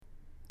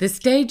The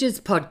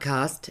Stages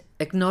podcast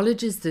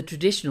acknowledges the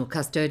traditional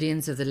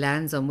custodians of the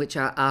lands on which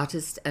our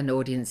artists and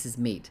audiences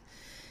meet.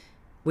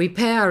 We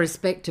pay our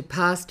respect to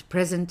past,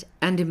 present,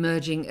 and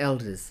emerging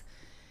elders.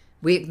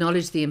 We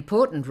acknowledge the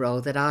important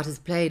role that art has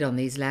played on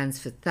these lands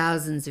for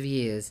thousands of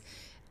years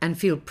and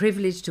feel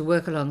privileged to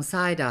work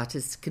alongside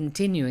artists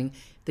continuing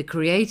the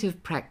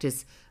creative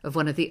practice of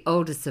one of the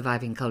oldest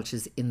surviving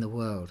cultures in the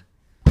world.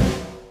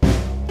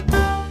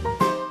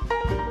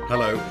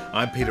 Hello,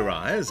 I'm Peter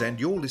Ayres and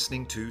you're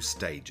listening to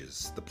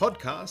Stages, the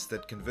podcast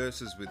that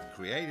converses with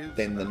creatives.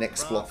 Then the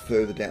next block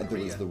further down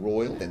there was the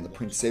Royal, then the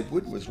Prince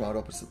Edward was right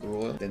opposite the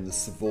Royal, then the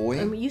Savoy.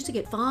 And we used to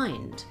get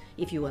fined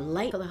if you were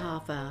late for the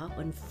half hour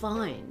and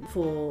fined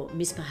for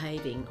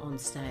misbehaving on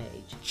stage.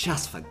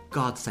 Just for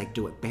God's sake,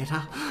 do it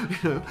better.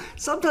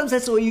 Sometimes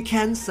that's all you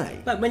can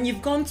say. But when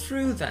you've gone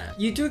through that,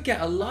 you do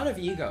get a lot of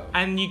ego.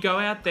 And you go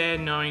out there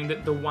knowing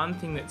that the one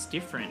thing that's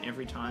different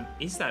every time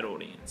is that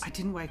audience. I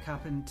didn't wake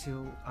up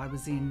until I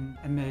was in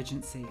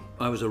emergency.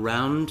 I was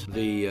around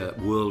the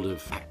world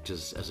of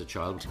actors as a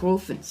child.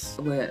 Crawfords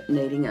were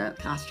needing a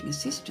casting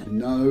assistant.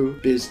 No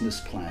business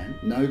plan,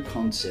 no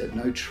concept,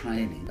 no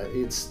training.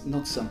 It's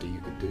not something you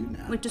could do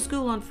now. Went to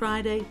school on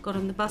Friday, got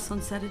on the bus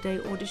on Saturday,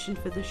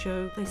 auditioned for the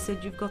show. They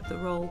said, "You've got the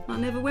role." I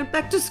never went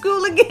back to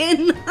school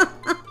again.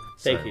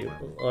 Thank you.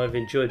 I've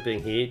enjoyed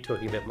being here,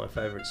 talking about my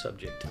favourite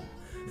subject.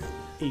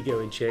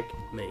 Ego in check,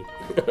 me.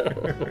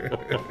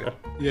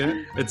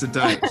 Yeah, it's a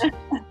date.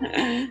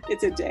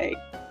 It's a date.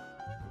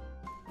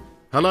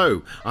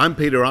 Hello, I'm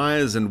Peter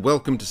Ayres and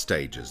welcome to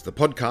Stages, the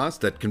podcast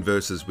that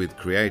converses with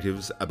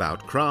creatives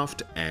about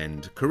craft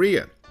and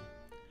career.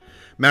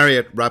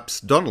 Marriott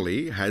Rups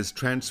Donnelly has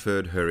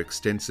transferred her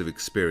extensive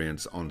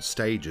experience on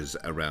stages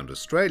around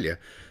Australia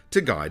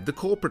to guide the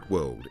corporate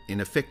world in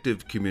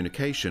effective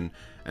communication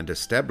and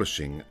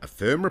establishing a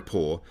firm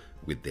rapport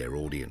with their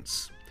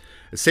audience.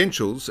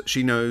 Essentials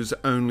she knows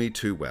only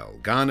too well,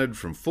 garnered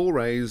from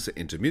forays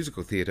into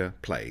musical theatre,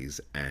 plays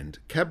and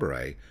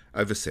cabaret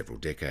over several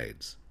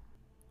decades.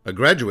 A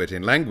graduate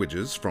in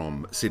languages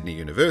from Sydney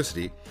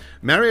University,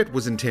 Marriott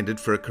was intended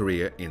for a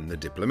career in the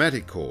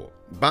diplomatic corps,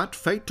 but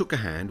fate took a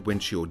hand when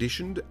she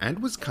auditioned and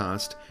was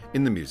cast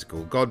in the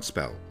musical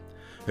Godspell.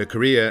 Her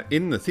career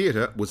in the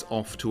theatre was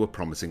off to a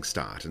promising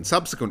start, and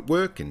subsequent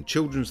work in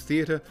children's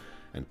theatre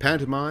and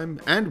pantomime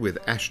and with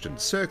Ashton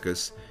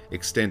Circus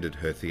extended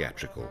her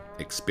theatrical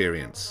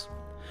experience.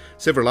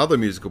 Several other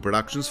musical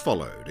productions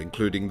followed,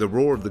 including The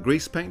Roar of the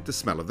Grease Paint, The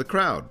Smell of the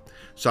Crowd,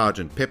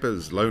 Sergeant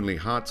Pepper's Lonely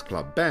Hearts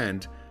Club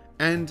Band,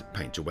 and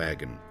Paint Your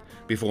Wagon,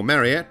 before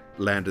Marriott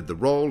landed the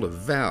role of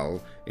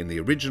Val in the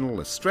original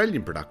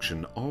Australian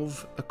production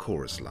of A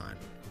Chorus Line.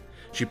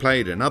 She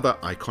played another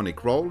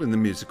iconic role in the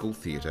musical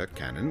theatre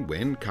canon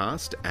when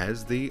cast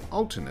as the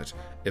alternate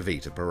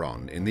Evita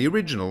Peron in the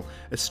original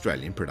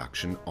Australian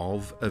production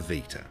of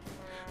Evita.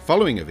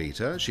 Following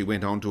Evita, she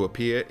went on to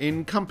appear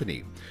in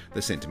Company,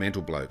 The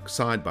Sentimental Bloke,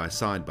 Side by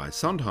Side by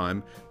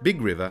Sondheim,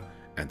 Big River,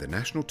 and the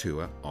national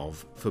tour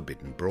of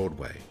Forbidden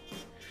Broadway.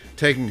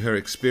 Taking her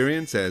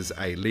experience as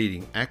a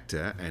leading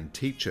actor and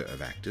teacher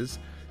of actors,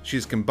 she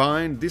has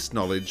combined this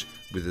knowledge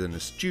with an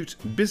astute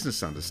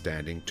business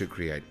understanding to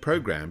create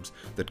programs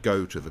that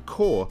go to the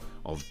core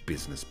of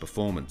business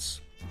performance.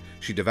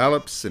 She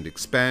develops and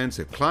expands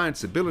her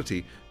clients'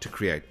 ability to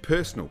create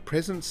personal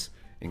presence,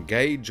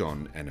 engage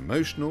on an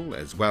emotional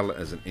as well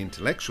as an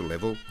intellectual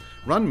level,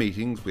 run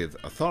meetings with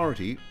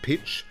authority,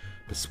 pitch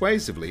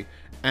persuasively,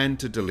 and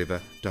to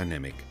deliver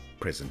dynamic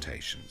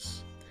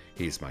presentations.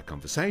 Here's my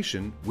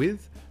conversation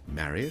with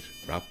Marriott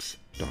Rups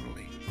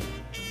Donnelly.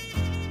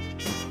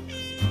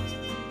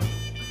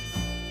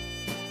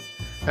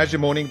 How's your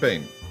morning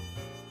been?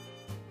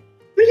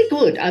 Really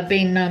good. I've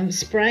been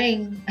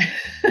spraying.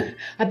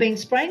 I've been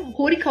spraying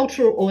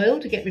horticultural oil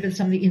to get rid of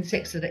some of the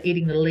insects that are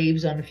eating the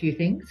leaves on a few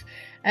things,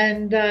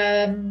 and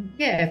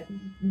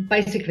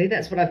basically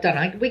that's what I've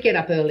done. We get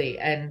up early,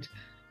 and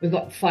we've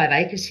got 5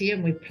 acres here,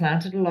 and we've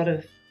planted a lot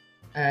of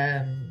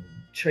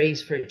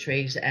trees, fruit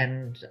trees,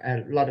 and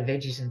a lot of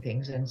veggies and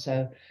things, and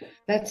so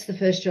that's the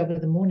first job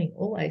of the morning.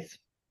 Always.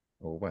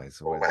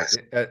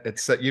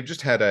 It's you've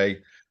just had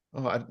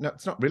no,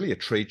 it's not really a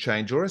tree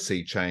change or a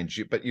sea change,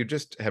 but you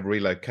just have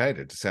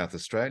relocated to South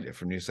Australia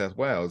from New South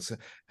Wales.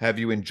 Have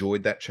you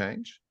enjoyed that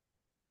change?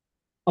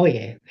 Oh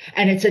yeah,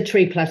 and it's a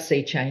tree plus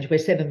sea change. We're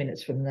 7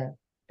 minutes from the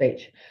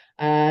beach,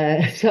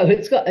 so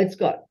it's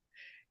got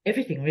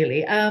everything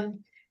really.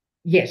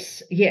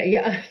 Yes,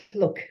 yeah.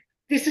 Look,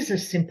 this is a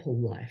simple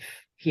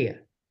life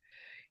here.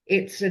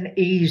 It's an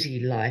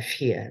easy life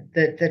here.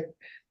 That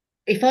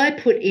if I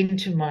put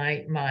into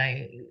my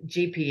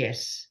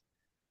GPS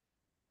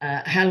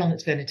how long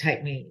it's going to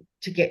take me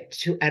to get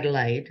to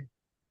Adelaide,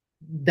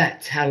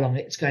 that's how long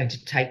it's going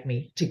to take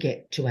me to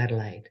get to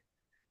Adelaide.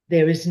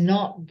 There is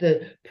not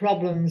the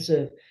problems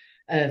of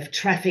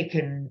traffic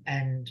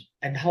and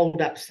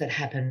hold-ups that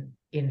happen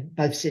in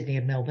both Sydney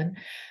and Melbourne.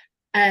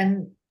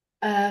 And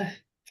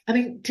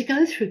to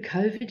go through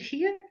COVID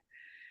here,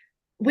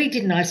 we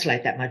didn't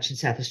isolate that much in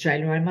South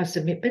Australia, I must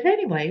admit. But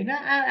anyway, you know,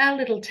 our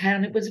little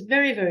town, it was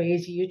very, very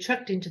easy. You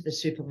trucked into the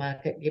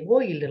supermarket, you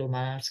wore your little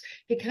mask,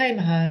 you came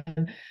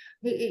home,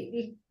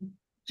 you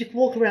could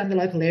walk around the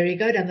local area,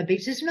 go down the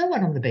beach. There's no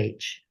one on the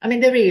beach. I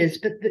mean, there is,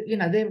 but you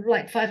know, they're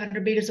like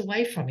 500 meters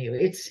away from you.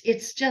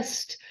 It's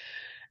just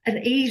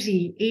an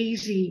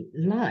easy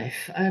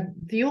life.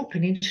 The Yorke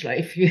Peninsula,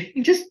 if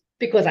you just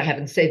because I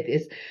haven't said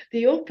this,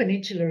 the Yorke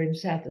Peninsula in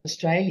South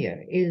Australia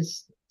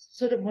is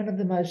sort of one of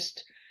the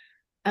most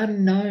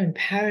unknown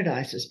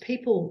paradises.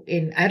 People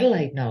in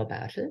Adelaide know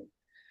about it,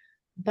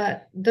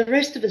 but the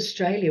rest of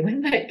Australia,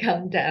 when they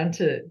come down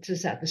to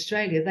South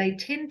Australia, they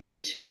tend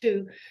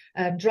to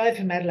drive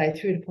from Adelaide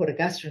through to Port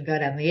Augusta and go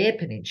down the Eyre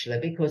Peninsula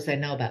because they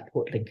know about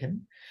Port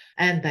Lincoln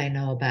and they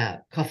know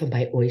about Coffin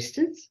Bay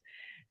oysters.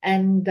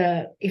 And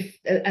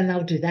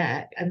they'll do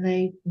that, and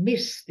they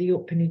miss the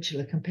Yorke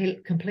Peninsula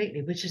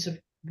completely, which is a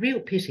real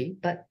pity,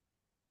 but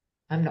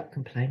I'm not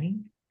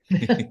complaining.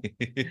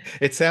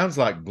 It sounds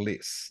like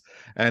bliss.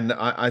 And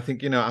I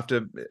think, you know,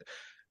 after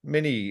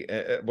many,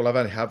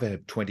 I've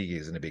had 20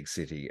 years in a big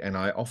city, and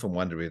I often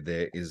wonder if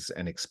there is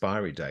an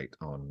expiry date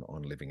on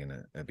living in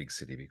a big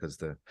city, because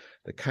the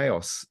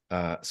chaos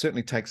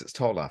certainly takes its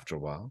toll after a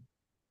while.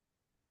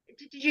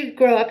 Did you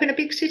grow up in a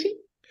big city?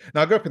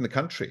 No, I grew up in the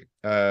country,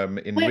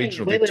 in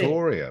regional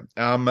Victoria,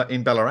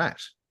 in Ballarat.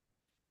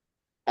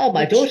 Oh,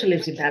 my daughter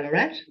lives in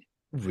Ballarat.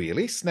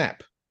 Really?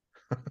 Snap.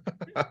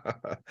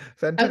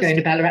 I'm going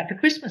to Ballarat for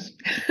Christmas.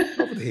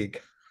 Oh, there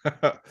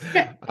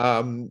yeah.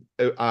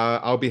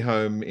 I'll be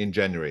home in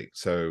January,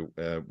 so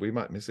we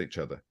might miss each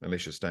other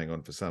unless you're staying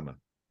on for summer.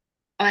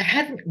 I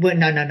haven't. Well,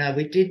 no.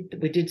 We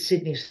did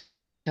Sydney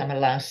summer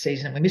last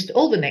season, and we missed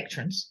all the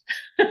Nectarines.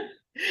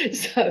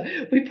 So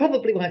we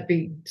probably won't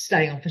be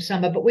staying on for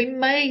summer, but we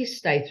may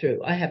stay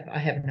through. I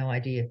have no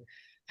idea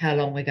how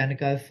long we're going to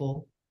go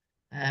for.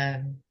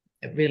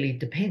 It really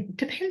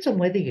depends on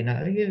weather, you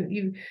know.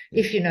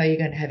 If you know you're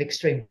going to have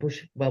extreme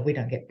bush, well, we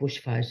don't get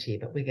bushfires here,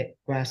 but we get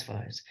grass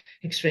fires,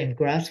 extreme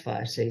grass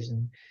fire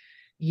season.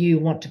 You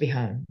want to be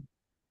home,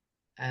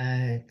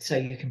 so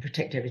you can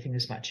protect everything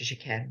as much as you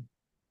can.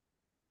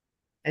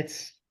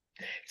 It's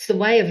the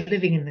way of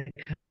living in the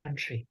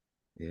country.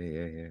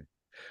 Yeah.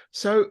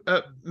 So,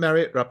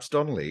 Marriott Rups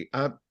Donnelly,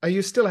 are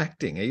you still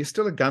acting? Are you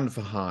still a gun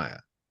for hire?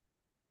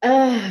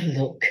 Oh,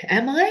 look,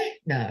 am I?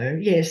 No,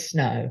 yes,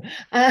 no.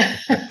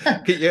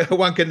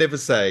 One can never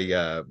say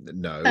no.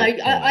 No,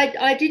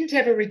 I didn't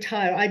ever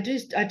retire. I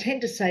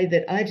tend to say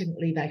that I didn't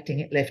leave acting,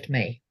 it left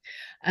me.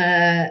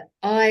 I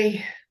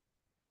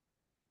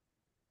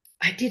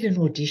did an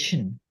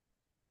audition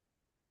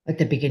at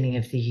the beginning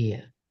of the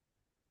year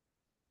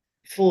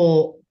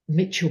for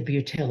Mitchell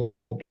Butel.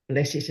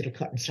 Bless his little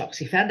cotton socks.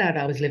 He found out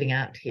I was living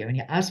out here, and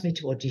he asked me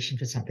to audition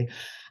for something.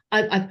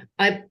 I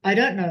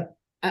don't know.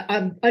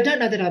 I don't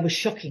know that I was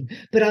shocking,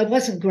 but I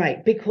wasn't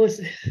great,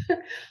 because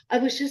I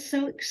was just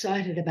so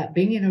excited about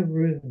being in a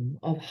room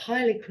of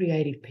highly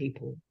creative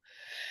people,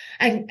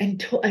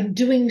 and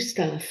doing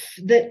stuff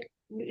that,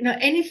 you know,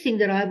 anything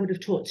that I would have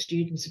taught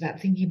students about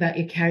thinking about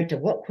your character,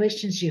 what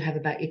questions you have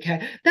about your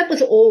character, that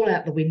was all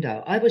out the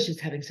window. I was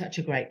just having such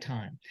a great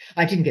time.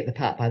 I didn't get the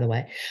part, by the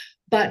way.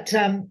 But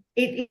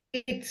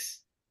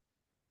it's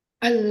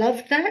I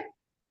love that.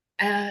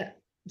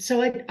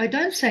 So I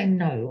don't say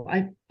no.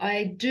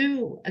 I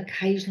do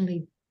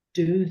occasionally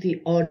do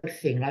the odd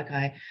thing, like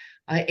I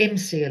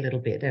MC a little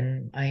bit,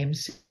 and I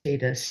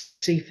MC'd a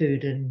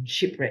seafood and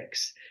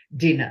shipwrecks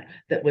dinner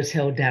that was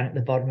held down at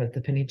the bottom of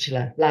the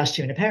peninsula last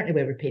year, and apparently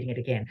we're repeating it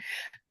again.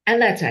 And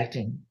that's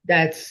acting.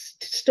 That's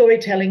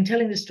storytelling,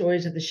 telling the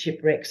stories of the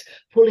shipwrecks,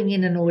 pulling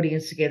in an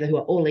audience together who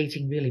are all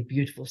eating really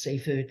beautiful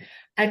seafood,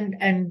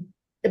 and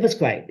it was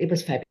great. It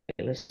was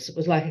fabulous. It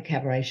was like a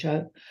cabaret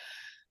show.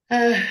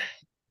 I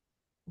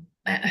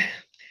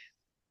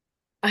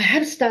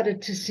have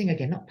started to sing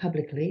again, not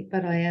publicly,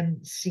 but I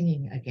am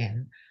singing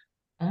again.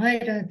 I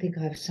don't think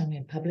I've sung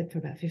in public for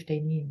about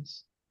 15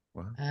 years.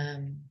 Wow.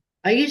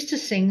 I used to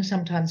sing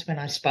sometimes when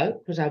I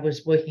spoke, because I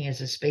was working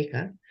as a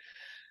speaker.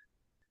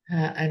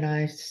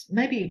 And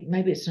maybe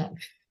it's not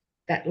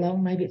that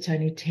long, maybe it's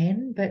only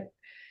 10, but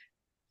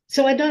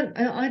so I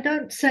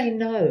don't say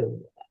no.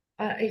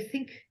 I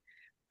think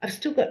I've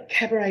still got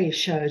cabaret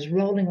shows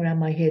rolling around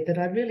my head that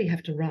I really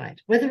have to write.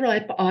 Whether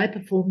I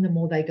perform them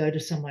or they go to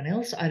someone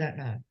else, I don't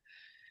know.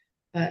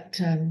 But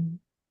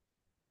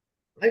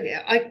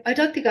I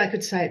don't think I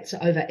could say it's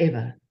over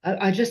ever.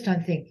 I just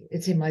don't think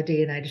it's in my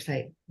DNA to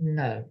say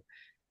no.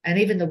 And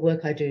even the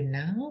work I do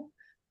now,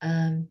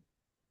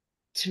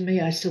 to me,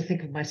 I still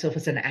think of myself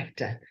as an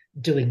actor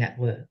doing that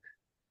work.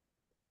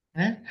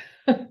 Huh?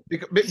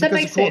 Does that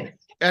make sense?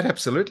 That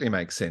absolutely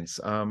makes sense.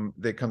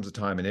 There comes a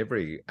time in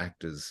every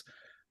actor's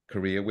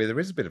career where there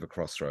is a bit of a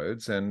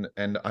crossroads, and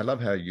I love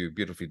how you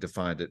beautifully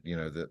defined it. You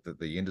know, that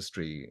the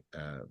industry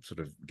sort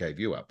of gave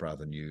you up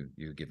rather than you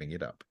giving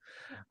it up,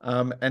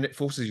 and it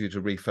forces you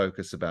to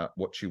refocus about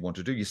what you want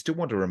to do. You still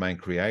want to remain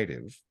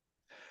creative,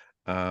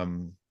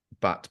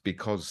 but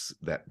because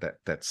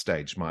the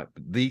stage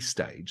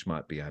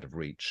might be out of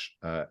reach,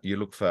 you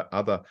look for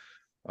other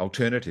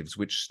alternatives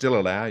which still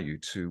allow you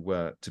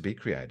to be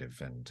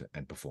creative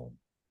and perform.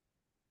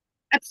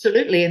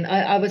 Absolutely. And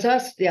I was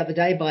asked the other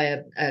day by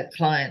a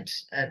client,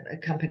 a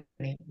company,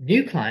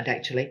 new client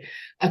actually,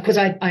 because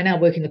I now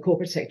work in the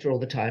corporate sector all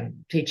the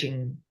time,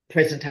 teaching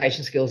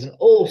presentation skills and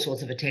all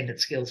sorts of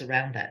attendance skills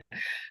around that.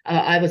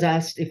 I was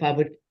asked if I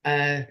would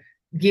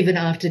give an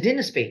after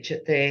dinner speech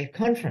at their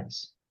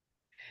conference.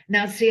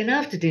 Now, see, an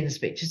after dinner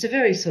speech is a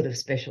very sort of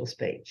special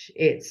speech.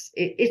 It's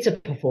a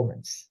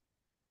performance.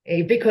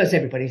 Because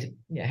everybody's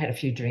had a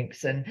few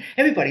drinks and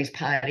everybody's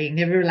partying,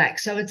 they're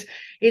relaxed. So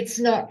it's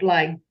not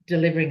like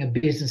delivering a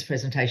business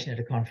presentation at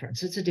a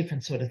conference. It's a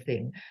different sort of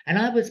thing. And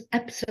I was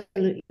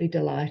absolutely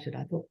delighted.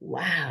 I thought,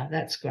 wow,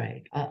 that's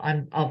great.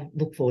 I'll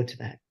look forward to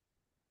that.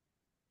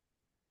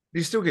 Do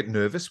you still get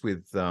nervous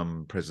with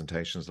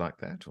presentations like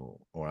that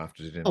or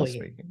after dinner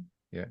speaking?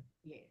 Yeah.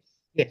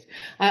 Yes.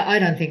 I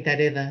don't think that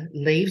ever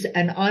leaves.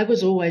 And I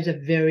was always a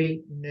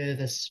very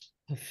nervous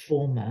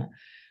performer,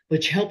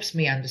 which helps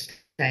me understand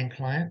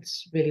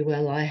clients really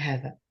well. I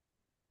have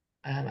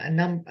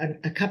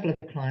a couple of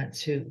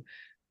clients who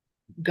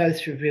go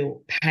through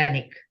real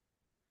panic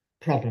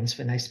problems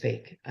when they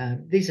speak.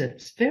 These are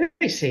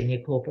very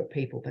senior corporate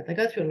people, but they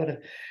go through a lot of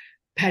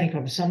panic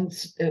problems.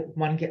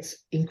 One gets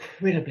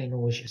incredibly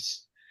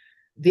nauseous.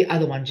 The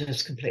other one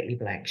just completely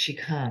blank. She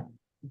can't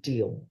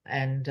deal.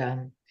 And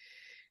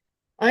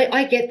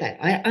I get that.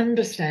 I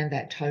understand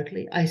that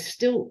totally.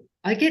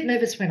 I get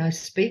nervous when I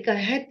speak. I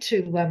had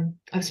to,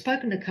 I've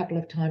spoken a couple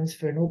of times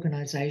for an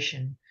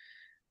organisation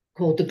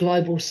called the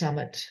Global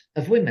Summit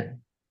of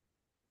Women.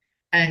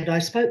 And I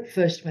spoke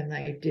first when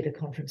they did a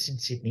conference in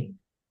Sydney.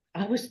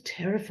 I was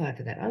terrified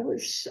of that. I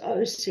was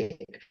so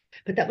sick,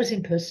 but that was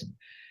in person.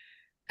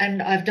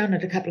 And I've done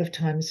it a couple of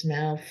times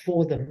now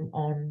for them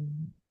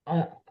online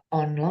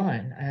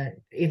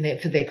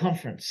for their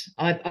conference.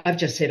 I've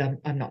just said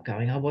I'm not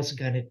going. I wasn't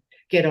going to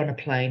get on a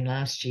plane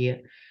last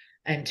year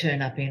and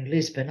turn up in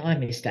Lisbon. I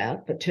missed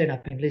out, but turn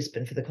up in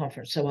Lisbon for the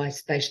conference. So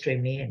they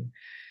streamed me in.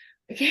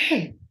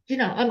 Yeah,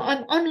 I'm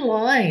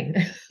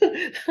online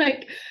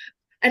like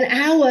an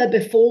hour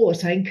before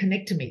saying,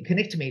 connect to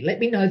me. Let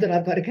me know that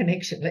I've got a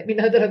connection. Let me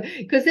know that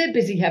because they're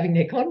busy having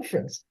their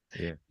conference.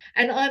 Yeah.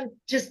 And I'm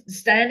just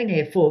standing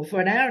there for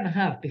an hour and a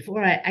half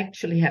before I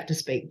actually have to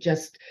speak,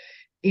 just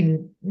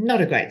in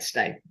not a great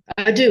state.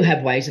 I do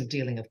have ways of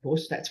dealing, of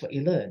course. That's what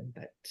you learn.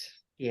 But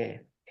yeah.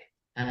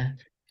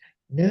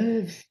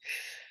 Nerves,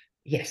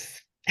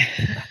 yes.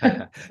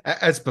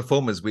 As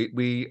performers,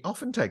 we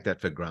often take that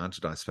for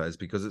granted, I suppose,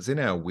 because it's in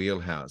our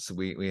wheelhouse.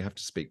 We have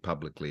to speak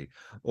publicly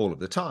all of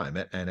the time,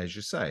 and as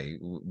you say,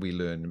 we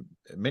learn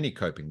many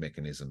coping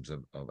mechanisms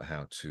of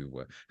how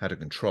to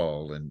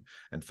control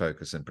and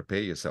focus and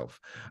prepare yourself.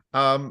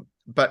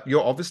 But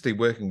you're obviously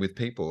working with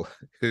people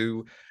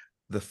who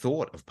the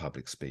thought of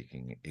public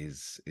speaking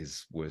is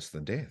worse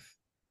than death.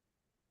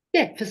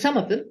 Yeah, for some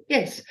of them,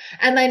 yes.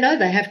 And they know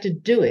they have to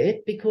do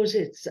it because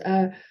it's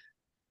a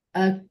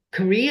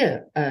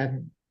career,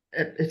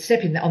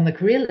 stepping on the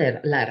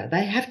career ladder.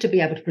 They have to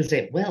be able to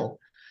present well.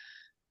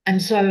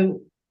 And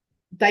so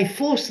they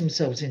force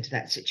themselves into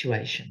that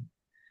situation.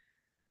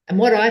 And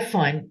what I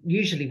find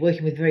usually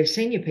working with very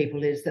senior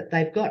people is that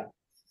they've got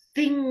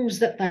things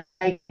that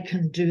they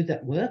can do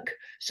that work.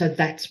 So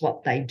that's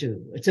what they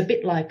do. It's a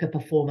bit like a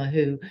performer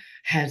who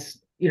has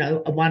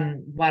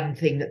one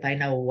thing that they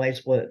know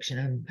always works.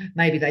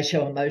 Maybe they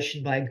show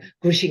emotion by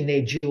grishing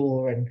their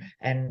jaw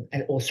and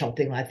or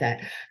something like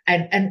that.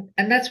 And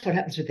that's what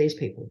happens with these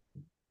people.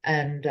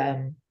 And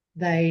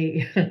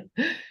I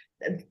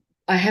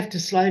have to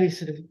slowly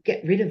sort of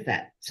get rid of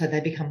that so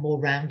they become more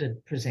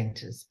rounded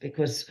presenters,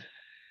 because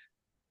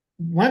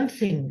one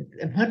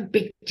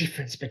big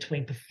difference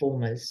between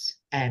performers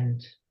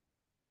and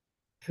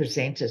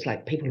presenters,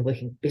 like people who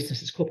work in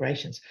businesses,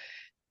 corporations,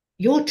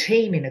 your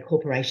team in a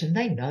corporation,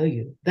 they know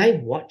you, they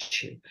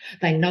watch you,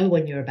 they know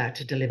when you're about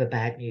to deliver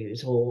bad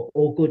news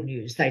or good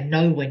news, they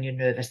know when you're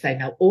nervous, they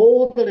know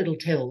all the little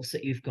tells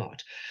that you've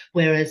got.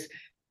 Whereas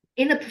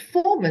in a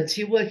performance,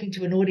 you're working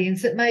to an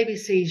audience that maybe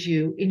sees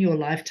you in your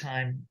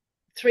lifetime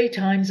 3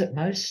 times at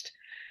most,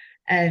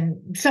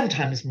 and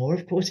sometimes more,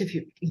 of course, if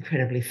you're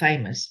incredibly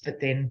famous,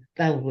 but then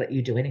they'll let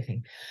you do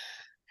anything.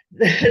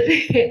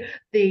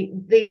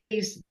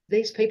 These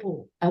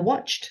people are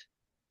watched.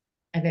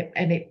 And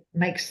it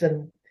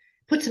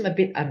puts them a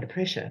bit under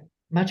pressure,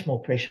 much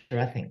more pressure,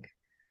 I think,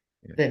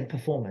 than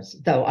performers.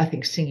 Though I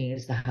think singing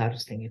is the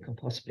hardest thing you can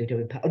possibly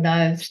do.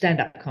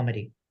 Stand-up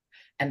comedy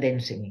and then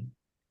singing.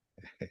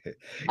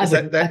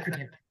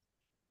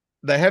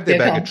 They have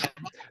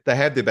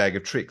their bag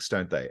of tricks,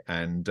 don't they?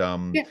 And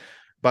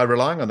by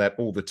relying on that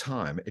all the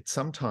time, it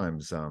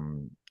sometimes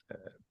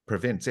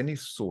prevents any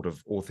sort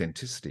of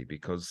authenticity,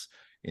 because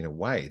in a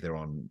way they're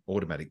on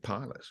automatic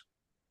pilot.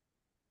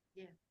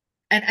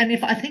 And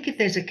if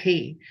there's a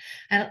key,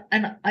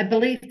 and I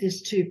believe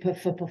this too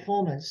for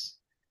performers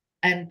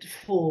and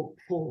for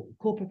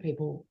corporate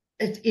people,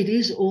 it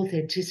is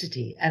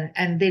authenticity,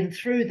 and then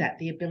through that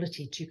the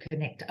ability to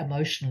connect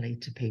emotionally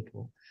to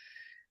people.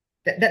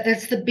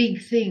 That's the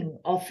big thing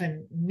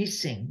often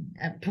missing.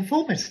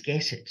 Performers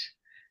get it.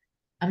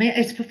 I mean,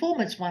 it's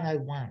performance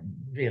 101,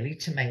 really,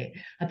 to me.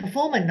 A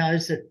performer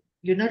knows that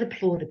you're not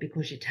applauded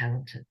because you're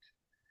talented.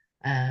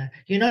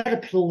 You're not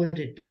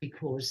applauded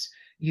because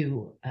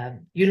you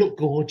look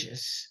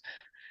gorgeous.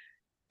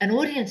 An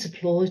audience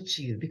applauds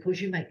you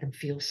because you make them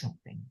feel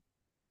something.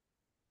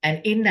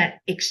 And in that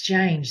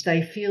exchange,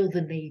 they feel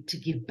the need to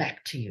give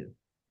back to you.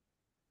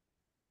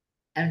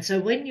 And so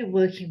when you're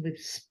working with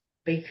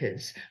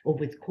speakers or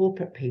with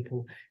corporate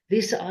people,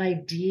 this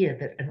idea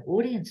that an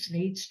audience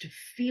needs to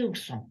feel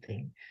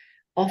something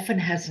often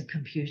hasn't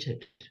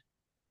computed.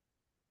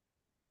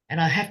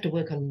 And I have to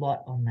work a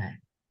lot on that.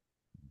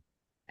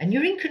 And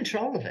you're in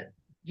control of it.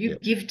 You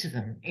give to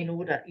them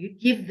you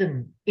give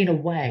them in a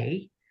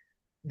way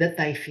that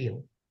they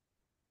feel.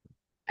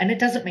 And it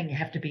doesn't mean you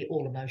have to be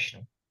all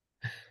emotional.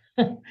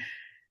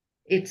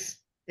 It's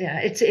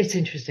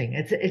interesting.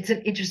 It's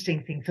an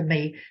interesting thing for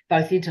me,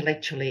 both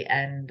intellectually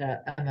and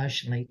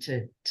emotionally,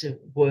 to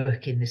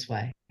work in this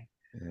way.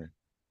 Yeah.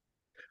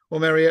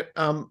 Well, Mariette,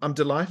 I'm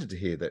delighted to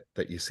hear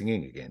that you're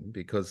singing again,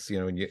 because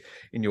in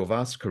your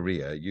vast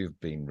career, you've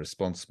been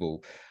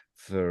responsible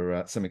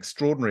for some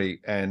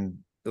extraordinary and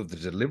the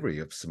delivery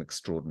of some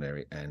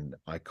extraordinary and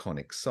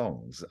iconic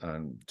songs.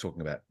 I'm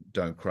talking about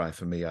 "Don't Cry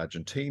for Me,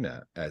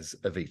 Argentina" as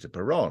Evita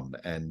Peron,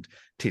 and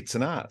 "Tits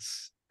and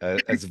Ass"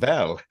 as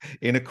Val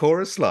in a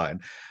chorus line.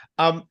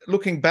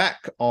 Looking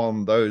back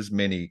on those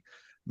many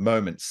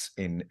moments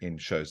in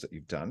shows that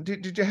you've done,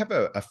 did you have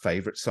a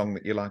favourite song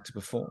that you like to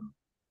perform?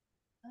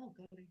 Oh,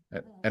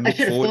 God. And I look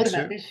should have forward thought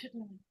about this,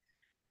 shouldn't I?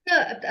 No,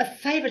 a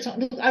favourite song.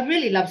 Look, I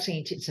really love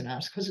singing "Tits and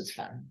Ass" because it's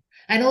fun,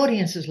 and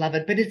audiences love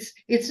it. But it's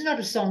not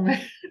a song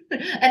that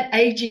an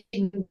aging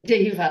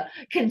diva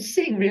can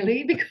sing,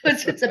 really,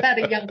 because it's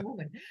about a young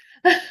woman.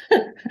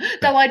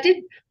 Though I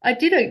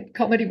did a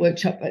comedy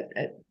workshop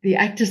at the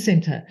Actors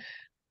Centre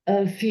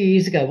a few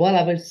years ago while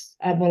I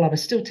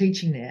was still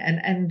teaching there,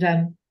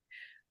 and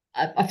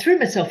I threw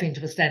myself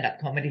into a stand-up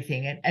comedy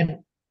thing, and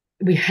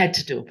we had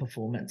to do a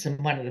performance.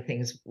 And one of the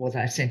things was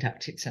I sent up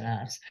 "Tits and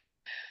Ass."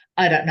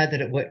 I don't know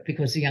that it worked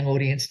because the young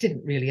audience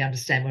didn't really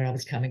understand where I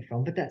was coming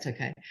from, but that's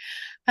okay.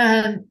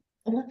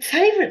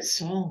 Favourite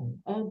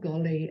song? Oh,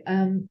 golly.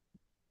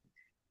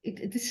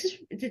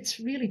 It's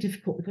really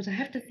difficult because I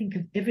have to think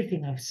of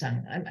everything I've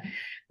sung.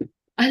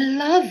 I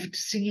loved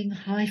singing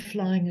 "High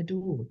Flying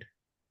Adored."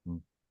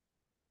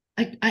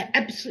 I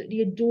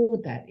absolutely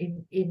adored that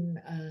in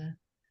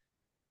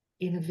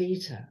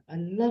Evita. I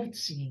loved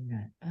singing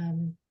that.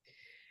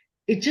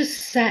 It just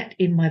sat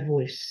in my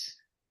voice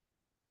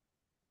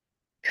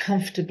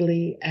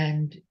comfortably,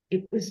 and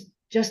it was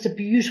just a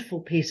beautiful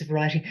piece of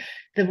writing.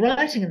 The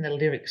writing and the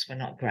lyrics were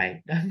not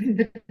great. I mean,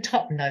 the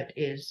top note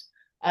is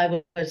I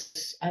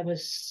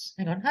was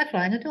hang on, "High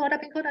flying adored, I've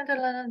been caught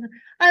under,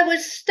 I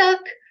was stuck."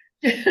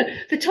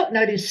 The top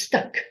note is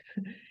 "stuck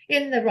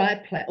in the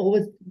right place,"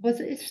 or was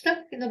it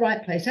 "stuck in the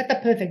right place at the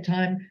perfect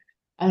time"?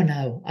 Oh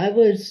no, I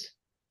was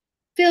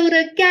filled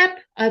a gap.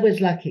 I was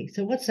lucky.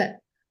 So what's that?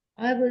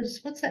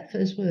 What's that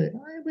first word?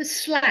 I was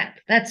slap.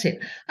 That's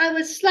it. I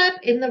was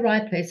slap in the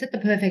right place at the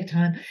perfect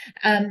time.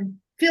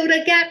 Filled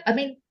a gap. I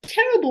mean,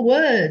 terrible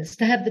words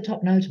to have the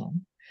top note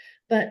on.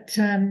 But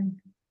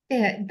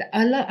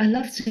I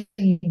love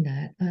singing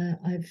that.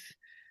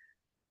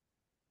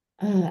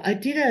 I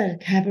did a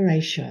cabaret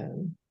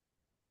show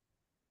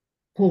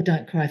called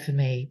 "Don't Cry for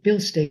Me."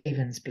 Bill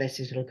Stevens, bless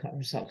his little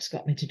cotton socks,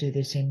 got me to do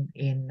this in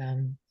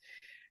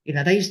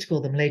they used to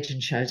call them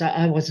legend shows.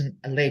 I wasn't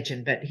a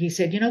legend, but he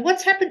said,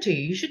 "What's happened to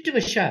you? You should do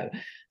a show."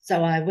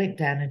 So I went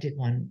down and did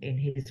one in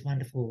his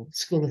wonderful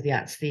School of the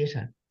Arts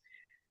Theatre.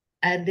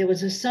 And there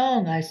was a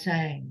song I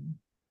sang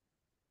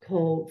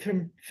called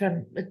from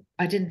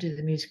I didn't do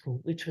the musical,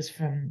 which was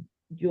from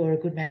 "You're a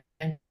Good Man,"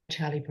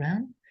 Charlie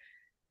Brown.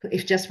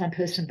 "If Just One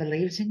Person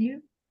Believes in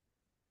You."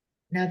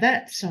 Now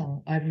that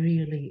song I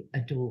really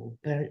adore,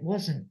 but it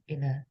wasn't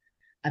in a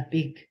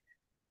big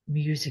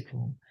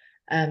musical.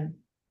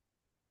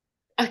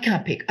 I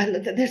can't pick.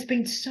 There's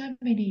been so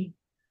many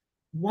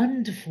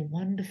wonderful,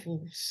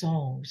 wonderful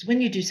songs. When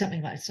you do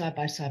something like Side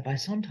by Side by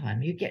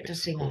Sondheim, you get to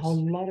sing a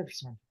whole lot of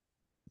songs.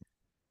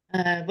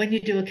 When you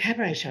do a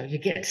cabaret show, you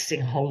get to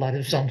sing a whole lot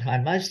of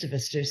Sondheim. Most of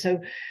us do.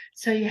 So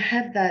you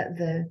have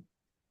the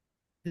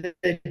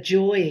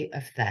joy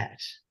of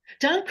that.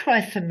 "Don't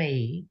Cry for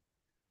Me"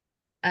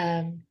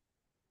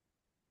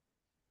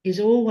 is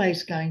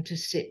always going to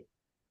sit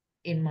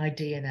in my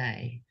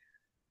DNA.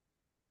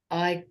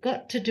 I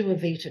got to do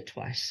Evita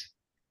twice,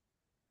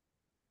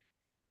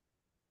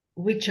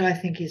 which I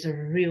think is a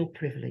real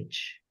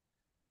privilege.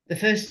 The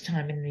first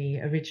time in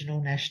the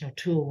original national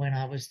tour, when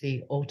I was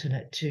the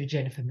alternate to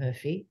Jennifer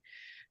Murphy,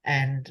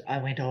 and I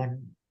went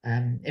on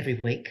every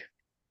week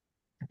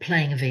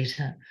playing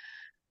Evita,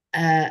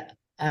 and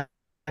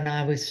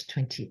I was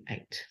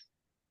 28.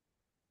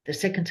 The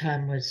second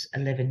time was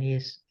 11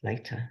 years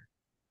later,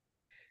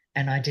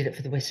 and I did it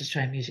for the West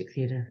Australian Music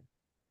Theatre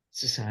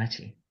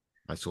Society.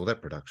 I saw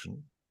that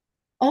production.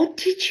 Oh,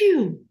 did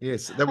you?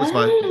 Yes, that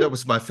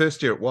was my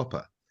first year at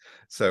WAPA.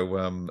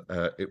 So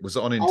it was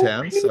on in Oh,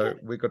 town, so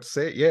we got to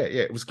see it. Yeah,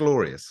 it was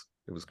glorious.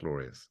 It was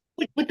glorious.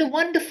 With the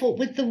wonderful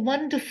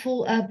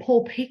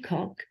Paul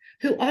Peacock,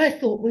 who I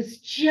thought was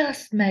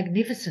just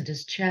magnificent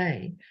as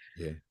Che.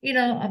 Yeah. You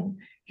know,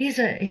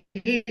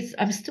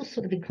 I'm still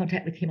sort of in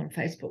contact with him on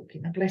Facebook.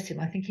 You know, bless him.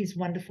 I think he's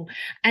wonderful.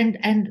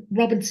 And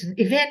Robinson,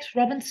 Yvette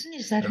Robinson,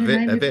 is that her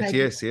name? Yvette,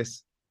 yes.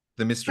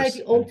 The mistress.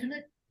 The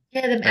alternate.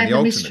 Yeah, and the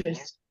alternate.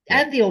 mistress.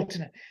 Yeah. And the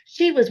alternate.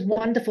 She was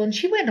wonderful. And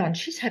she went on.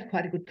 She's had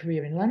quite a good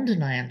career in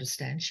London, I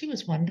understand. She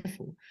was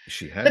wonderful.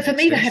 She has. But for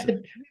me to have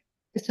the...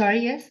 Sorry,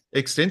 yes?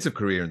 Extensive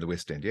career in the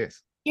West End,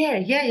 yes.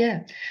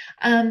 Yeah.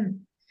 I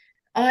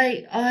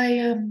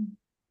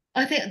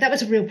think that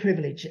was a real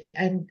privilege.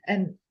 And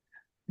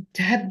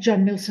to have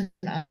John Milson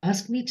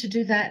ask me to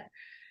do that,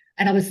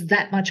 and I was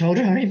that much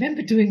older. I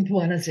remember doing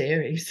Buenos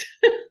Aires.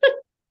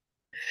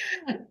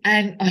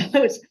 And I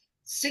was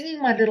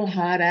singing my little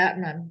heart out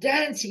and I'm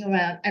dancing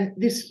around, and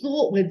this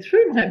thought went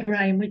through my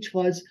brain, which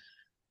was,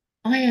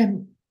 I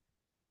am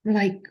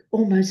like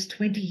almost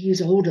 20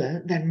 years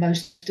older than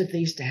most of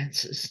these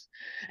dancers,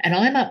 and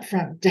I'm up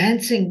front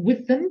dancing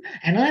with them,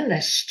 and I'm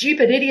the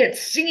stupid idiot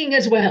singing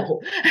as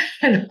well.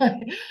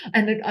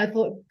 And I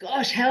thought,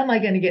 gosh, how am I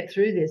going to get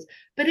through this?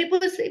 But it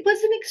was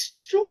an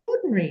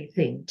extraordinary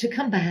thing to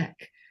come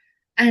back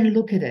and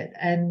look at it.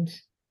 And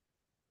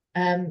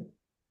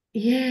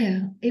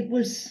it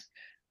was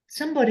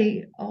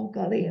somebody, oh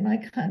golly, and I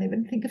can't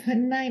even think of her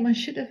name. I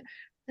should have.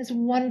 There's a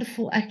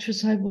wonderful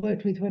actress I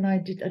worked with when I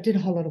did a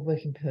whole lot of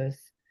work in Perth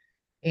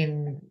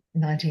in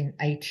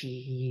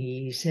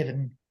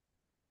 1987,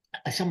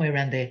 somewhere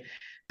around there,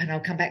 and I'll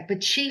come back.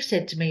 But she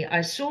said to me,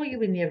 I saw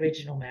you in the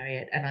original,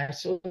 Mariette, and I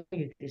saw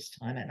you this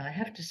time, and I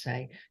have to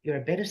say, you're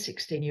a better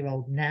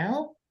 16-year-old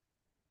now,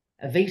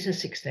 a Vita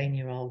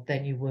 16-year-old,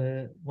 than you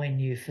were when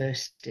you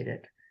first did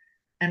it.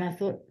 And I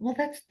thought, well,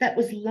 that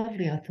was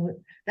lovely. I thought,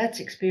 that's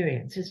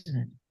experience, isn't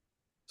it?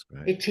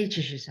 It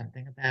teaches you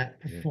something about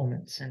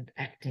performance and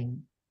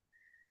acting.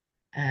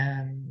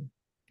 And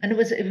it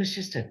was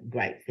just a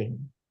great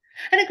thing.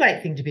 And a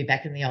great thing to be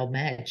back in the old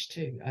Madge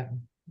too,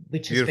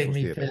 which has been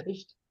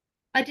refurbished.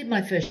 I did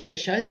my first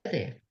show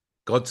there.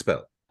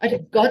 Godspell. I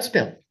did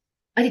Godspell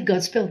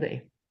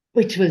there,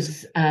 which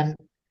was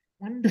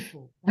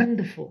wonderful.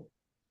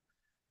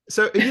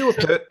 So are you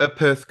a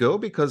Perth girl?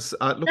 Because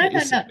look at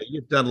your CV,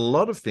 you've done a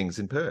lot of things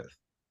in Perth.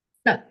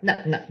 No.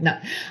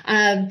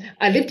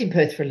 I lived in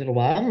Perth for a little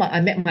while.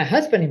 I met my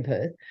husband in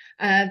Perth,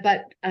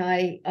 but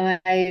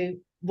I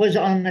was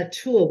on a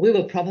tour. We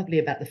were probably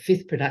about the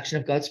 5th production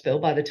of Godspell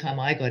by the time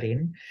I got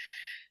in.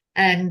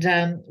 And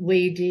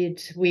we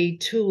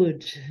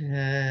toured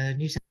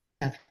New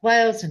South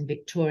Wales and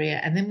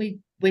Victoria, and then we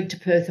went to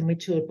Perth and we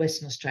toured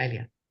Western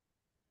Australia.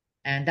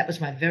 And that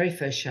was my very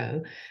first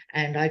show,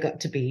 and I got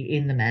to be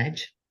in the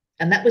Madge.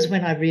 And that was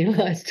when I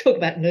realised, talk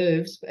about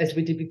nerves, as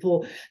we did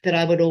before, that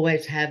I would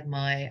always have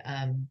my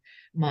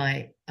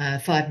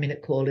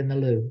 5-minute call in the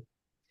loo.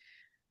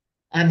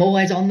 I'm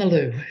always on the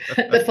loo,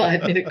 the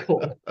 5-minute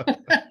call.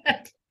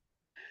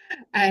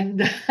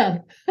 And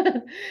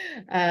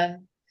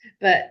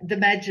but the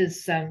Madge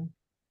is,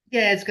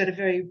 it's got a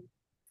very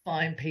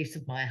fine piece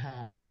of my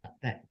heart.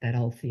 That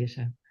old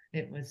theatre.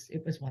 It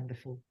was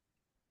wonderful.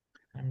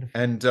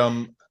 And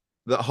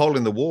the Hole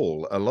in the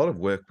Wall, a lot of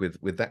work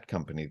with that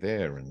company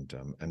there, and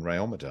Ray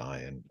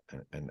Omadai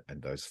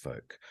and those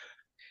folk.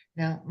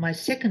 Now, my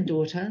second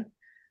daughter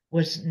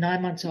was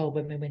 9 months old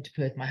when we went to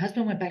Perth. My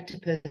husband went back to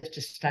Perth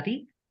to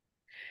study,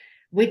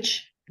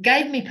 which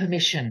gave me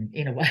permission,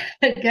 in a way.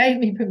 It gave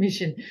me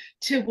permission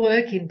to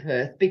work in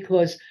Perth,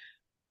 because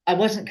I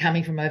wasn't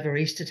coming from over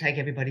east to take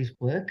everybody's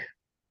work,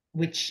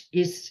 which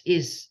is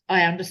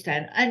I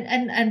understand,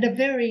 and a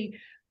very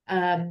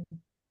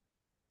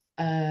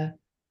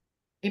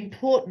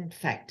important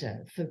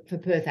factor for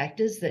Perth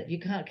actors, that you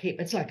can't keep.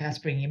 It's like us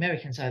bringing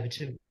Americans over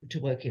to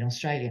work in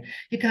Australia.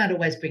 You can't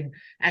always bring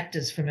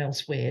actors from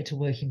elsewhere to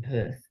work in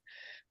Perth.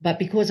 But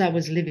because I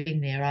was living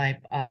there, I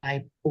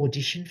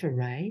auditioned for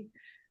Ray,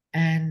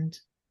 and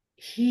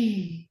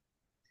he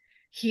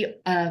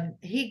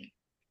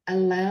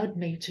allowed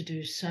me to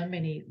do so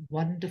many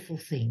wonderful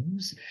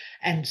things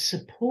and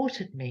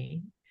supported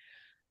me.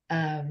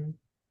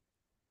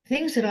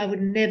 Things that I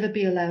would never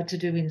be allowed to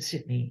do in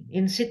Sydney.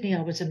 In Sydney,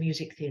 I was a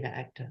music theatre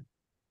actor.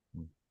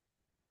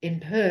 In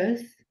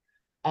Perth,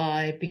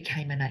 I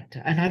became an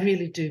actor. And I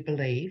really do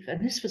believe, and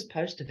this was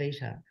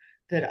post-Evita,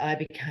 that I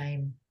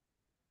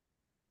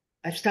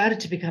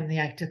started to become the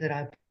actor that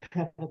I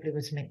probably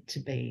was meant to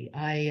be.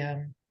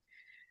 I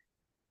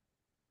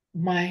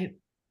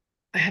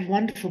have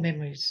wonderful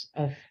memories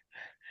of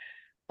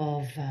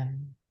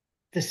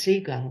the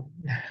Seagull.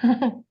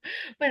 When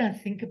I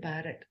think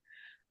about it,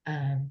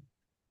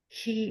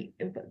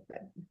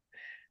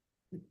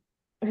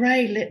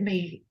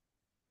 Ray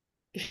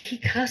he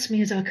cast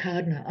me as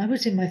Arkadna. I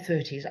was in my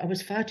 30s. I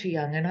was far too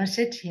young. And I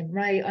said to him,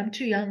 Ray, I'm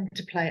too young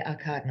to play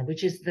Arkadna,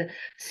 which is the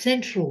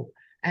central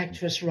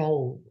actress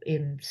role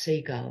in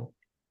Seagull.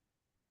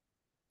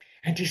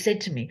 And he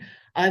said to me,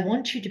 I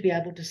want you to be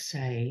able to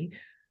say,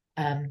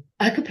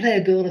 I could play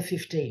a girl of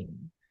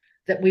 15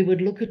 that we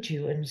would look at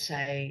you and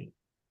say,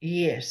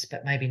 yes,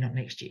 but maybe not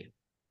next year.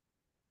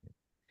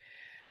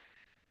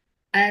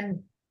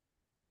 And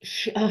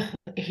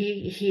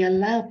he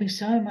allowed me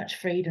so much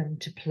freedom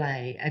to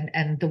play.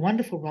 And the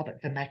wonderful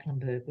Robert van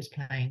Mecklenburg was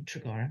playing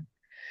Trigorin.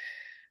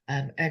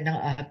 And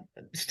I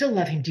still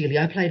love him dearly.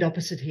 I played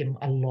opposite him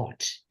a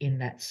lot in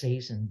that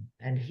season,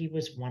 and he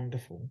was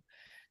wonderful.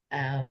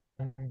 And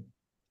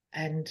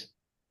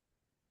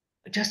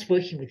just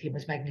working with him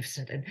was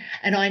magnificent.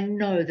 And I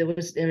know there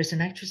is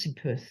an actress in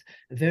Perth,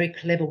 a very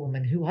clever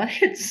woman who I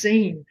had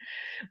seen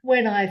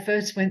when I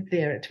first went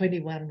there at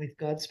 21 with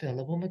Godspell,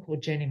 a woman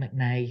called Jenny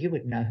McNay. You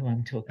would know who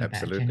I'm talking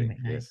about, Jenny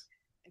McNay. Yes.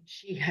 And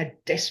she had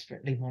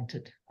desperately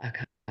wanted a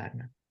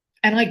Cardinal.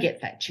 And I get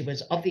that. She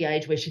was of the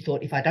age where she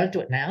thought, if I don't do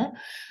it now,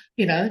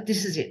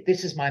 this is it.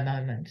 This is my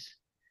moment.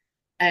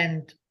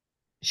 And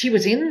she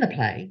was in the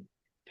play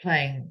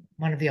playing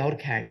one of the older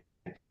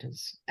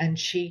characters. And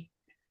she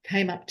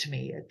came up to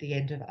me at the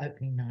end of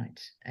opening night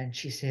and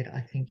she said,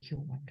 I think you're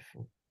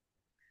wonderful.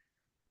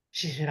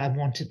 She said, I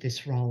wanted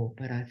this role,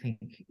 but I think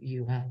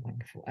you are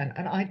wonderful.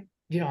 And I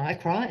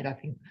cried. I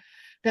think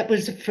that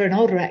was for an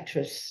older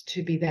actress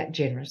to be that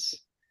generous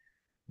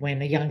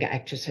when a younger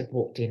actress had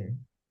walked in.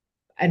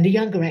 And the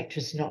younger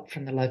actress, not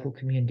from the local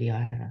community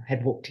either,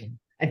 had walked in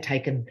and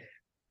taken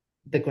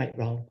the great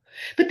role.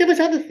 But there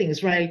was other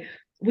things, Ray.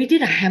 We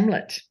did a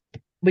Hamlet,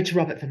 which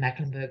Robert van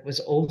Mecklenburg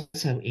was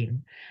also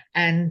in.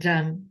 And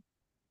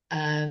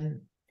at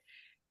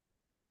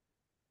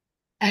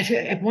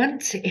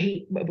once,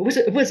 it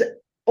was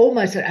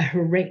almost a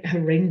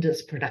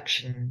horrendous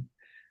production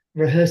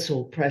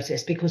rehearsal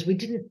process because we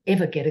didn't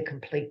ever get a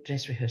complete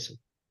dress rehearsal.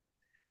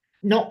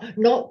 Not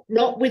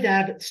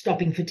without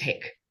stopping for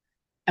tech.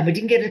 And we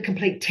didn't get a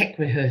complete tech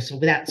rehearsal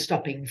without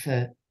stopping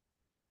for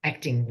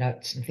acting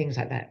notes and things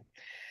like that.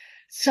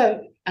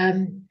 So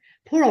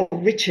poor old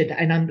Richard,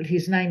 and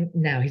his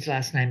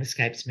last name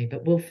escapes me,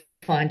 but we'll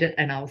find it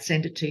and I'll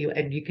send it to you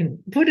and you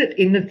can put it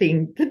in the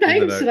thing, the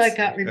names that I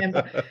can't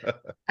remember.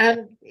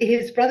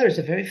 His brother is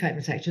a very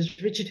famous actor,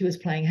 Richard, who was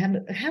playing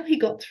Hamlet. How he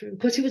got through,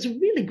 because he was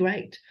really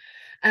great,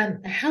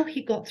 how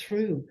he got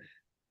through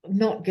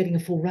not getting a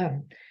full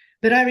run.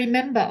 But I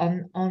remember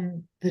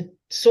on the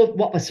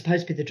what was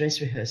supposed to be the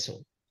dress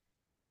rehearsal,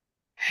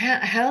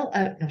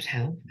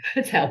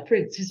 it's Hal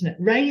Prince, isn't it?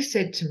 Ray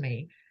said to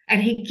me, and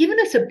he'd given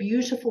us a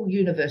beautiful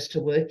universe to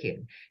work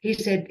in. He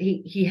said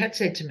he had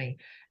said to me,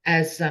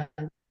 as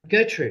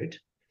Gertrude,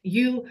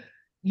 you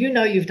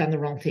know you've done the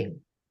wrong thing,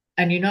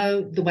 and you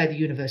know the way the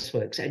universe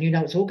works, and you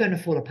know it's all going to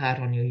fall apart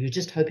on you. You're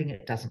just hoping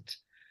it doesn't.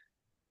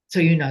 So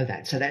you know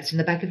that. So that's in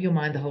the back of your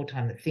mind the whole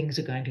time, that things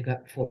are going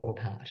to fall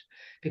apart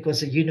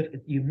because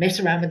you mess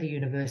around with the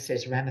universe,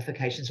 there's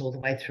ramifications all the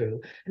way through.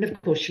 And of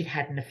course, she'd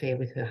had an affair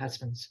with her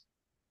husband's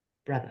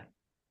brother.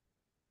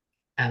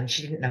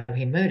 She didn't know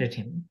he murdered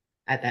him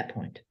at that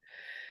point.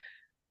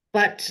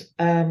 But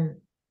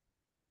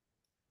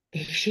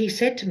she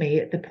said to me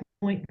at the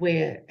point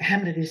where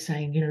Hamlet is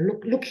saying,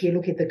 look here,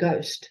 look at the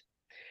ghost.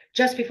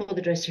 Just before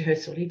the dress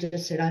rehearsal, he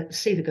just said, I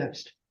see the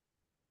ghost.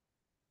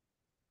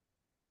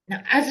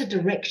 Now, as a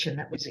direction,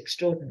 that was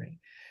extraordinary.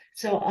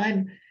 So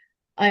I'm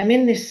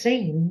in this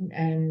scene,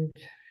 and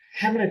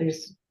Hamlet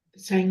is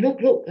saying, "Look,"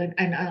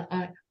 and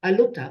I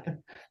looked up and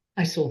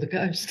I saw the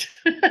ghost,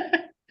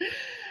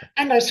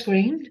 and I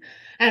screamed,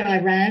 and I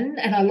ran,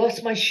 and I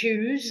lost my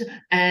shoes,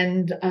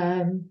 and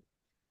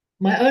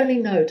my only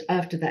note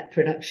after that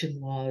production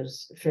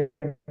was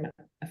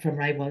from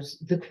Ray was,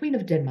 "The Queen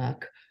of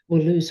Denmark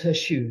will lose her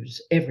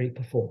shoes every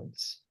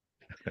performance."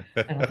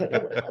 And I thought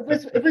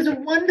it was a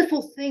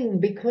wonderful thing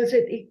because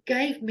it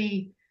gave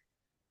me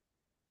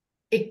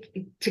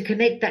to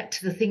connect that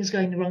to the things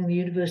going wrong in the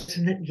universe,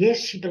 and that yes,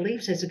 she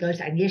believes there's a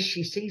ghost, and yes,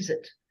 she sees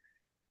it,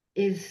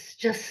 is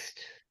just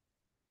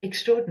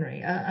extraordinary.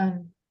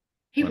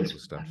 He wonderful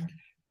was stuff.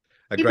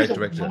 A great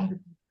director.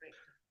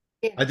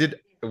 Yeah. I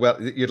did,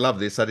 well, you'd love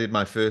this. I did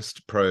my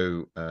first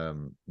pro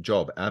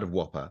job out of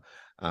Whopper.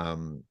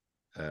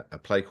 A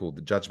play called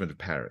The Judgment of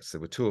Paris.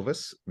 There were two of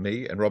us,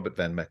 me and Robert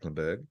van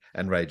Mecklenburg,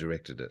 and Ray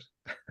directed it.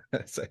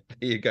 So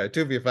there you go,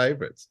 two of your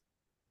favourites.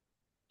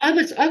 I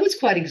was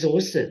quite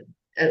exhausted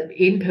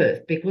in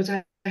Perth because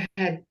I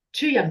had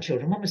two young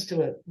children.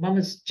 One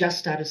was just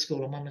started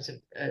school and one was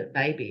a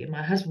baby. And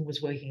my husband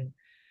was working.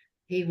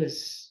 He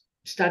was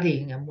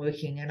studying and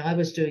working, and I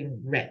was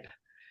doing rep.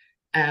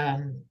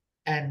 And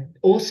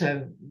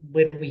also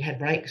when we had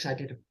breaks, I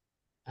did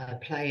a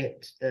play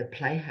at the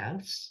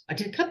Playhouse. I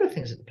did a couple of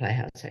things at the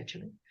Playhouse,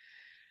 actually.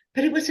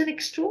 But it was an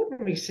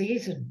extraordinary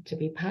season to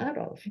be part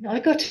of. I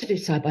got to do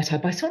Side by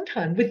Side by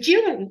Sondheim with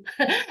Jewel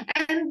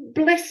and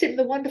bless him,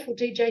 the wonderful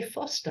DJ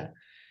Foster.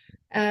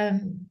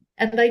 And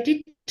they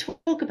did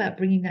talk about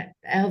bringing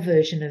our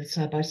version of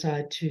Side by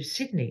Side to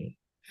Sydney.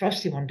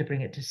 Frosty wanted to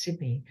bring it to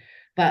Sydney.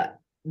 But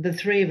the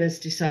three of us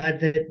decided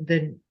that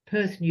the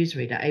Perth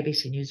newsreader,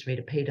 ABC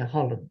newsreader, Peter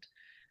Holland,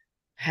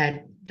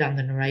 had done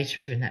the narrator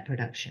in that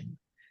production.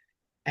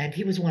 And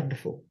he was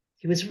wonderful.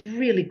 He was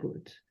really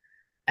good.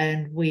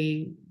 And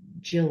we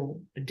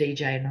Jill,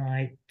 DJ, and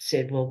I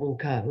said, well, we'll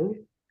go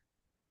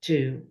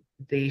to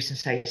the Eastern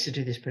States to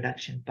do this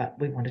production, but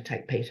we want to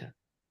take Peter.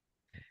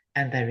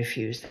 And they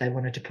refused. They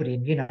wanted to put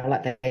in,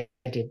 like they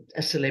did,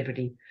 a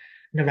celebrity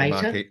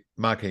narrator.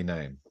 Marquee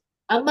name.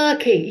 A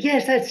marquee,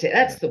 yes, that's it.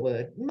 That's the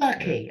word.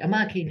 Marquee, a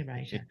marquee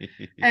narrator.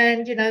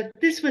 And,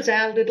 this was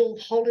our little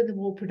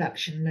hole-in-the-wall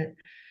production that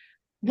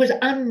was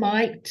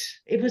unmiked.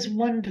 It was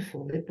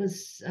wonderful. It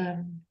was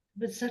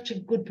such a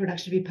good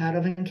production to be part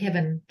of. And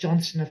Kevin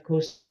Johnson, of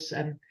course,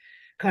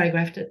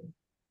 choreographed it.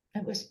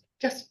 It was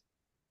just,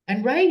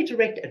 and Ray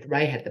directed.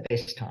 Ray had the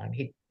best time.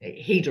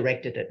 He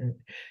directed it, and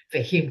for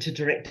him to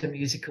direct a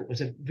musical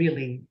was a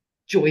really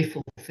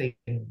joyful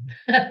thing.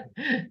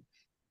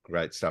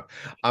 Great stuff.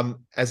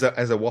 As a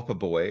WAAPA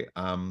boy,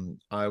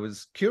 I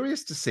was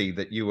curious to see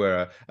that you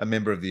were a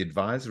member of the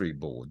advisory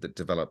board that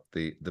developed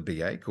the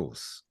BA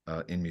course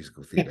in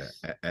musical theatre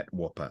at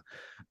WAAPA.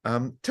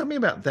 Tell me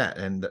about that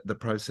and the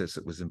process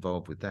that was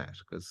involved with that,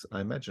 because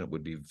I imagine it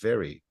would be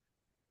very,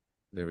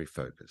 very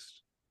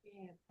focused.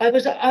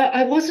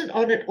 I wasn't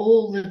on it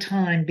all the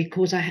time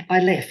because I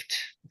left,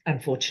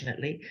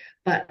 unfortunately.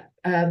 But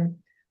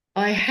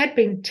I had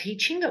been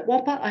teaching at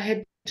WAAPA. I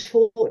had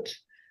taught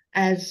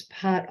as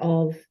part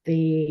of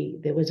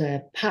there was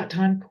a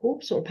part-time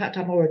course or a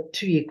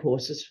 2-year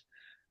courses,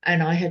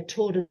 and I had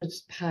taught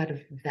as part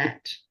of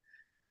that.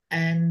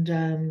 And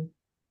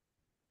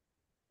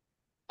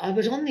I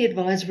was on the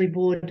advisory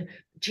board,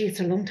 it's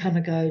a long time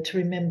ago to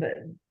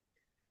remember,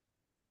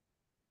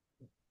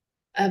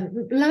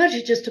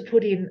 largely just to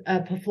put in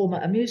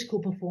a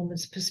musical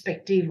performance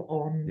perspective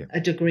on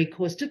a degree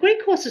course. Degree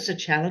courses are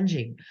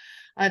challenging.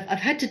 I've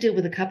had to deal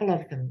with a couple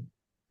of them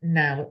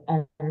now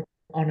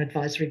on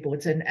advisory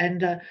boards,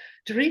 and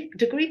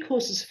degree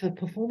courses for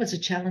performers are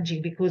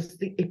challenging because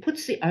it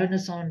puts the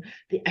onus on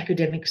the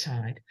academic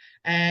side,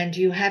 and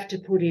you have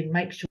to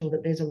make sure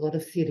that there's a lot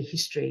of theatre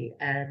history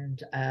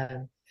and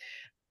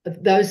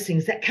those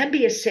things that can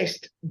be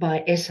assessed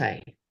by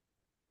essay,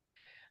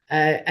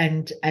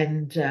 and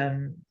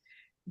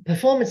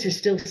performance is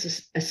still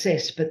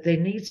assessed, but there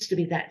needs to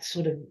be that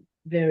sort of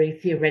very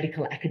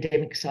theoretical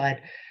academic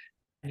side.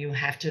 You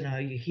have to know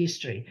your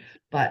history,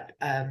 but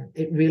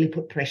it really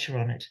put pressure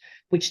on it,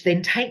 which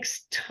then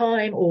takes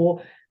time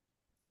or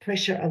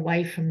pressure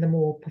away from the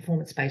more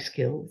performance-based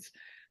skills,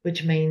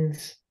 which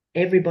means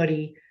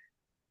everybody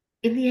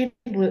in the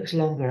end works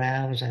longer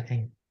hours, I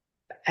think.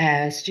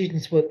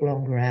 Students work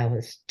longer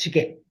hours to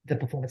get the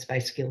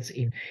performance-based skills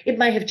in. It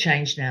may have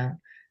changed now,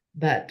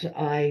 but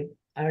I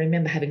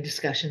remember having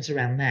discussions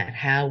around that,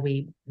 how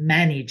we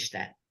manage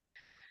that.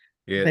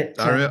 Yeah, but,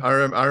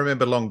 I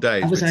remember long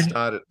days. We'd only...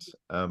 start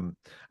at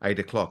 8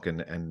 o'clock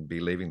and be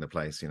leaving the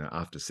place,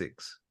 after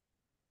 6.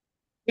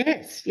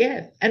 Yes,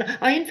 yeah. And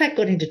I, in fact,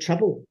 got into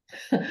trouble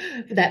for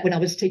that when I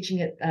was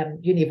teaching at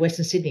Uni of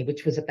Western Sydney,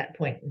 which was at that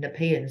point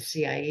Nepean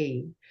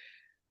CAE,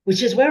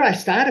 which is where I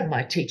started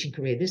my teaching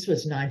career. This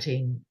was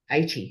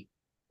 1980,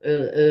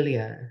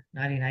 earlier,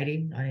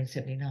 1980,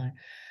 1979.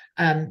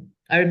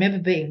 I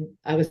remember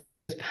I was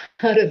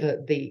part of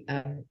the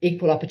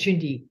Equal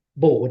Opportunity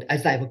Board,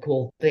 as they were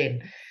called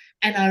then.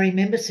 And I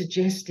remember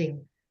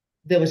suggesting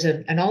there was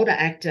an older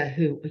actor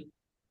who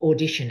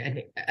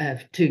auditioned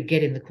to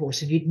get in the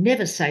course, and you'd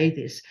never say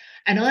this.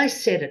 And I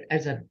said it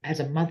as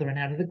a mother, and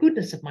out of the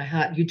goodness of my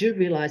heart, you do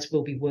realise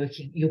you'll be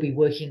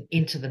working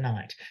into the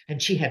night. And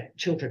she had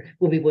children,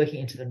 we'll be working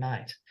into the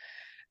night.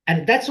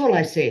 And that's all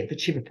I said, but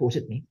she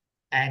reported me.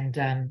 And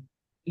and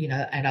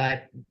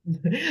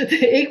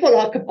the Equal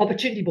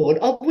Opportunity Board,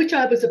 of which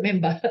I was a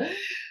member,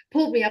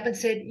 pulled me up and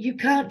said, "You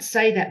can't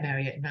say that,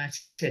 Marriott." And I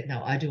said,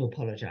 "No, I do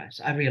apologise.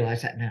 I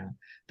realise that now.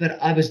 But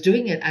I was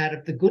doing it out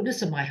of the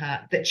goodness of my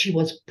heart that she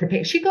was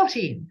prepared." She got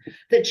in,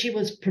 that she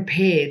was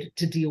prepared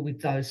to deal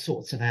with those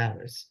sorts of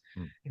hours.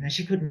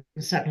 She couldn't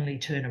suddenly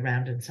turn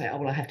around and say, "Oh,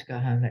 well, I have to go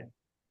home at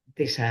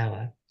this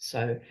hour."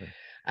 So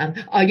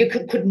you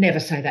could never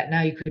say that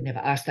now. You could never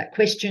ask that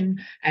question.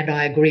 And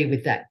I agree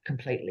with that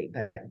completely.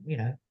 But,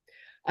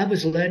 I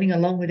was learning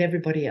along with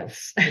everybody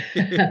else.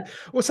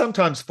 Well,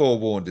 sometimes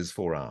forewarned is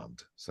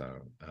forearmed.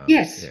 So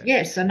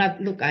yes. And I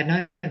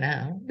know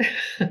now.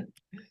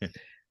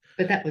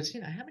 But that was,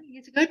 how many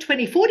years ago?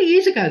 40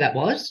 years ago that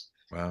was.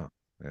 Wow.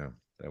 Yeah.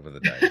 Over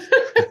the days.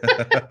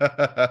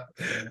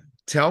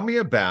 Tell me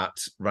about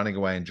running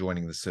away and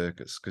joining the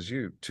circus, because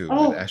you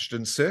toured with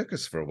Ashton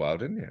Circus for a while,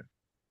 didn't you?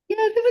 Yeah,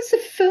 that was the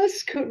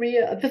first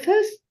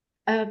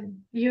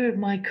year of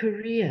my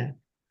career.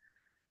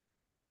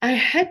 I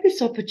had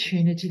this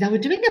opportunity. They were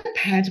doing a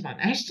pantomime.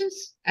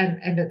 Ashton's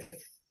and a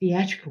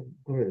theatrical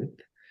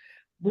group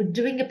were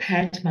doing a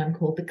pantomime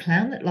called The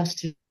Clown That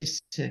Lost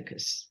His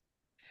Circus,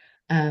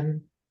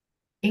 in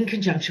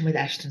conjunction with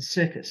Ashton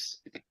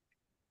Circus.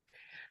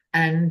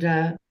 And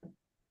I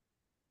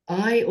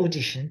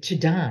auditioned to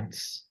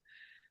dance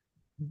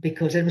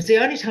because it was the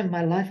only time in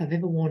my life I've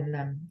ever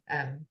worn,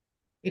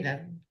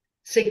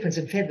 sequins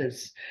and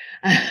feathers.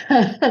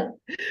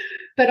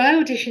 but I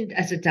auditioned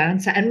as a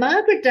dancer, and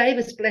Margaret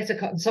Davis, bless her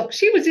cotton socks,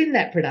 she was in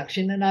that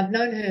production, and I've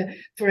known her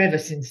forever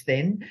since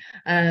then.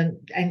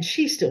 And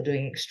she's still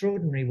doing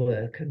extraordinary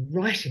work and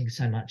writing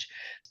so much.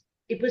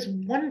 It was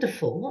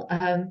wonderful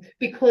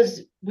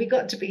because we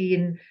got to be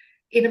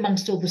in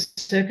amongst all the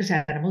circus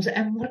animals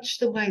and watch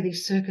the way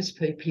these circus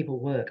people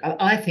work.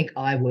 I think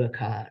I work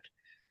hard.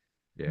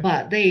 Yeah.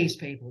 But these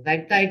people,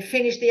 they'd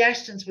finish, the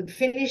Ashtons would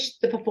finish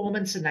the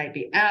performance and they'd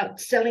be out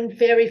selling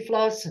fairy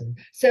floss and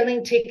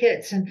selling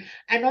tickets. And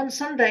on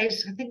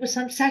Sundays, I think it was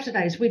some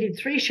Saturdays, we did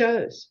 3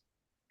 shows.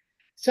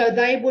 So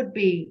they would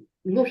be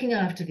looking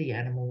after the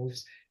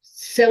animals,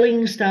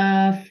 selling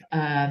stuff,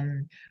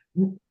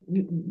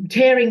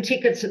 tearing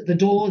tickets at the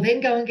door,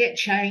 then go and get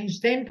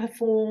changed, then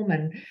perform,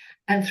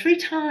 and 3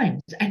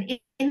 times. And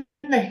in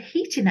the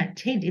heat in that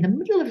tent, in the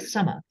middle of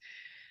summer,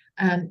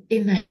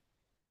 in the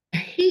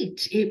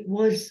heat, it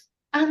was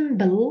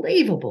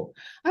unbelievable.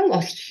 I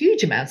lost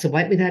huge amounts of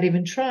weight without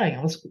even trying.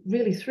 I was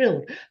really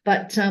thrilled.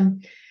 But I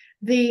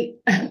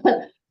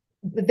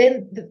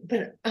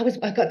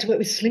got to work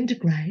with Slim de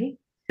Grey,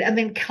 and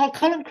then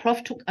Colin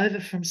Croft took over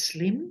from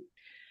Slim,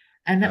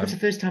 and that was the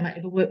first time I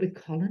ever worked with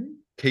Colin.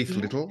 Keith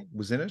Little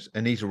was in it.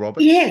 Anita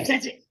Roberts. Yes,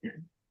 that's it.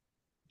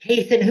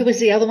 Keith, and who was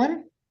the other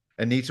one?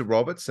 Anita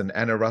Roberts and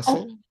Anna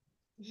Russell. Oh,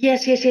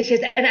 yes.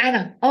 And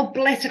Anna. Oh,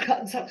 bless her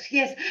cotton socks.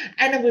 Yes,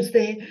 Anna was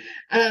there.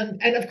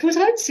 And of course,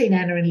 I'd seen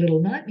Anna in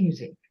Little Night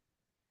Music.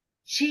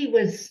 She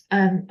was,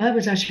 I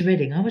was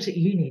usheretting. I was at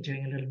uni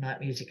during a Little Night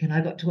Music, and I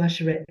got to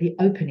usherette the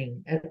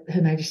opening at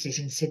Her Majesty's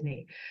in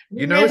Sydney.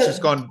 You know, it's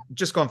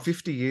just gone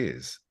 50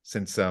 years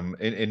since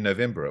in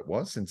November it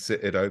was, since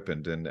it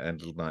opened and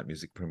Little Night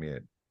Music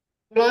premiered.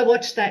 Well, I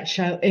watched that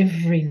show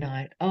every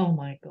night. Oh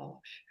my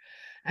gosh.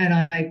 And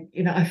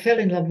I fell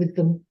in love with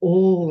them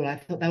all. I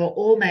thought they were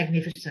all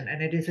magnificent.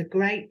 And it is a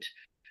great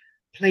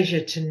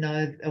pleasure to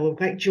know, or a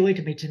great joy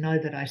to me to know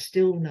that I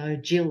still know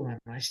Jill, and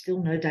I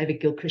still know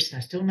David Gilchrist,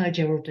 and I still know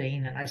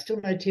Geraldine, and I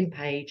still know Tim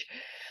Page.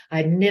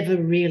 I never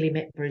really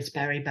met Bruce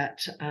Barry,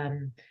 but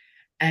and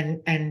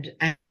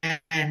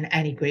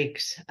Annie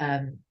Griggs,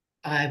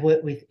 I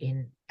worked with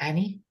in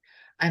Annie,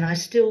 and I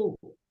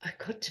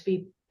got to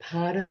be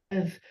part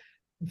of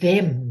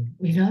them.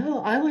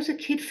 I was a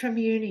kid from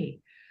uni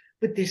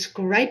with this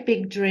great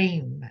big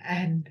dream,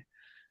 and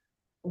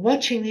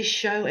watching this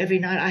show every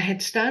night. I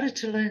had started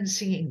to learn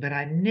singing, but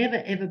I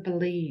never ever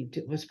believed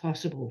it was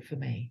possible for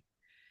me.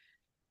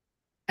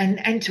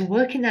 And to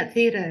work in that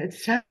theatre,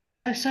 it's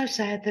so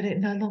sad that it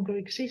no longer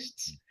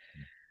exists.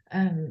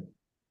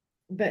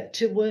 But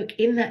to work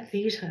in that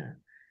theatre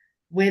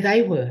where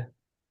they were,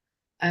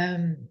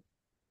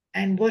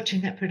 and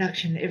watching that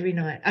production every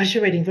night,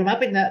 usheretting from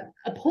up in the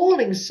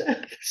appalling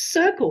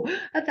circle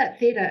of that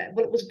theatre.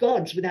 Well, it was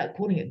God's without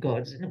calling it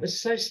God's, and it was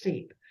so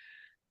steep.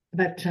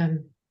 But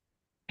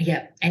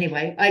yeah,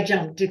 anyway, I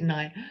jumped, didn't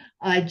I?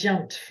 I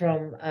jumped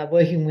from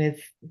working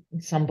with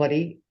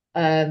somebody.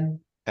 Anna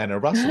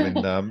Russell in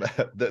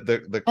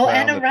the Oh, Clown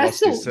Anna That Lost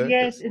His Russell, Circus.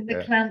 yes, in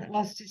The Clown That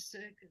Lost His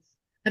Circus.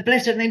 And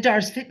bless her, and then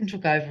Doris Fitton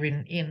took over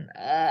in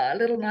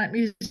Little Night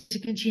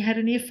Music, and she had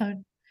an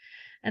earphone.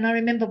 And I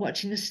remember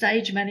watching the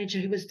stage manager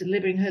who was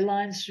delivering her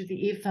lines through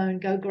the earphone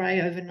go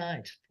grey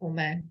overnight. Poor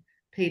man,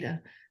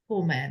 Peter,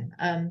 poor man.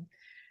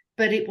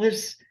 But it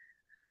was,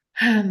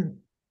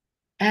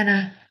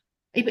 Anna,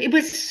 it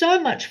was so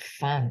much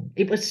fun.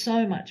 It was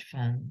so much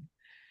fun.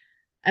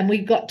 And we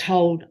got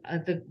told,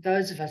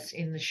 those of us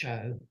in the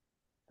show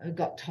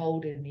got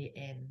told in the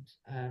end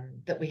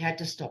that we had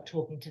to stop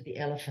talking to the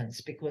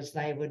elephants because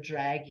they were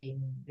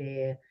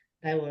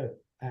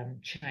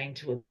chained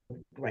to a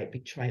great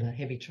big trailer,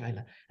 heavy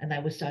trailer, and they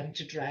were starting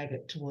to drag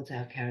it towards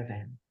our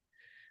caravan.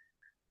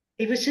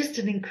 It was just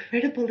an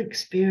incredible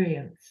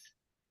experience.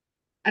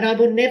 And I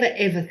will never,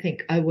 ever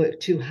think I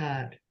worked too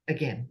hard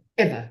again,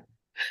 ever.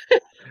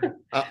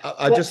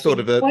 I just thought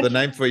of the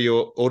name for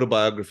your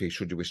autobiography,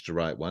 should you wish to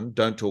write one.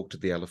 Don't Talk to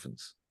the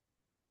Elephants.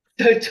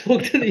 Don't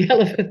talk to the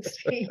elephants.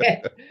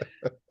 Yeah.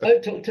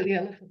 Don't talk to the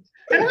elephants.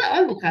 And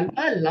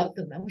I love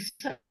them. They were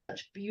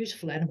such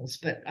beautiful animals,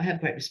 but I have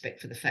great respect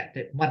for the fact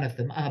that one of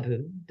them,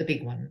 Abu, the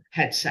big one,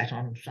 had sat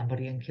on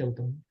somebody and killed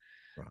them.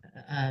 Right.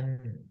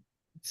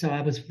 So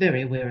I was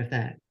very aware of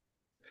that.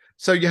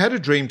 So you had a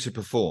dream to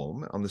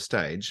perform on the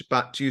stage,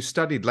 but you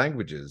studied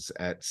languages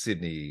at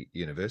Sydney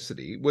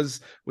University.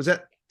 Was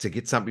that to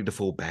get something to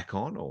fall back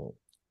on, or?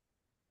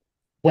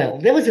 Well,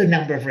 there was a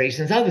number of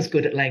reasons. I was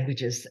good at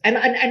languages. And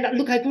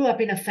look, I grew up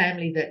in a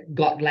family that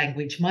got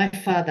language. My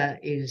father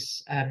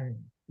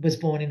was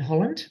born in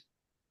Holland.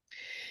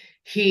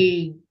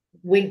 He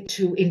went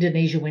to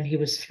Indonesia when he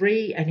was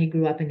 3, and he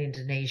grew up in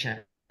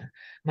Indonesia.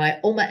 My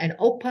Oma and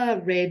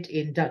Opa read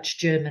in Dutch,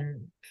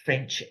 German,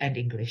 French, and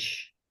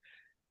English.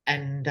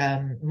 And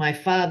my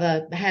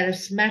father had a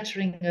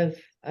smattering of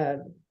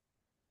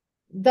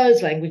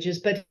those languages,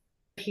 but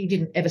he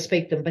didn't ever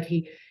speak them. But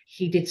he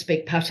did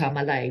speak Patah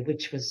Malay,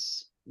 which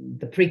was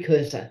the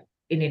precursor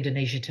in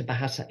Indonesia to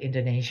Bahasa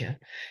Indonesia.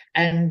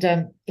 And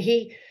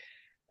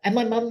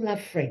my mum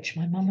loved French.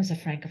 My mum was a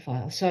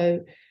Francophile.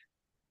 So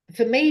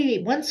for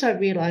me, once I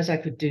realised I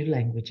could do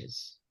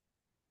languages,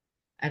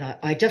 and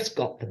I just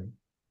got them,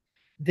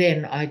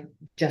 then I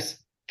just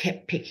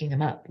kept picking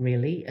them up,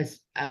 really. As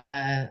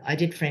I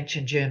did French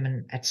and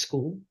German at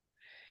school.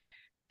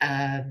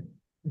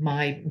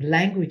 My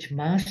language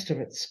master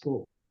at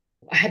school,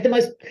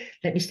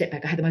 let me step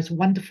back, I had the most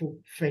wonderful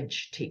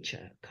French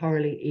teacher,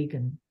 Coralie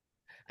Egan.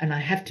 And I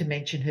have to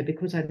mention her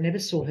because I never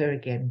saw her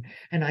again.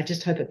 And I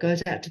just hope it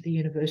goes out to the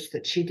universe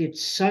that she did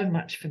so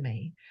much for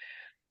me.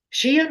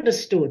 She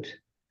understood,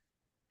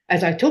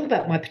 as I talk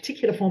about my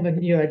particular form of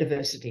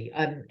neurodiversity,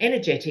 I'm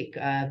energetic,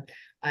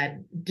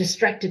 I'm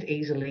distracted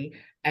easily.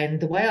 And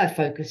the way I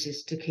focus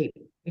is to keep,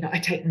 I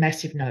take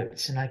massive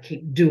notes and I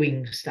keep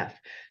doing stuff.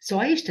 So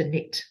I used to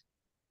knit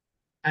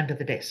under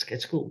the desk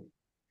at school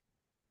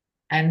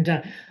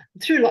and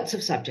through lots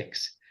of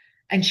subjects.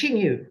 And she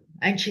knew,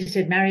 and she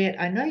said, Mariette,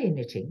 I know you're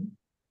knitting.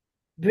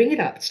 Bring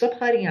it up. Stop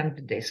hiding under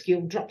the desk.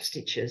 You'll drop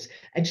stitches.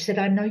 And she said,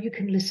 I know you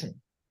can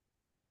listen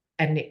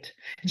and knit.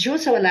 And she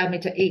also allowed me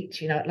to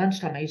eat. At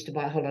lunchtime, I used to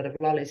buy a whole lot of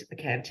lollies at the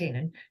canteen,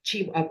 and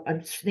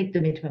I'd sneak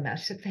them into my mouth.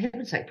 She said, for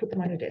heaven's sake, put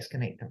them on your desk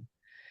and eat them.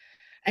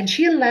 And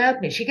she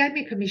gave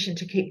me permission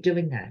to keep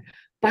doing that.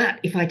 But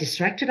if I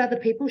distracted other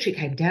people, she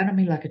came down on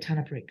me like a ton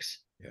of bricks.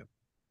 Yeah.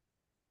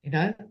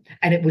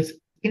 And it was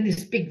in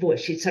this big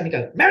voice. She'd suddenly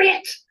go,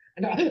 Mariette!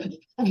 And I'd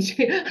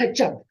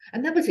jump.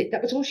 And that was it.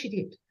 That was all she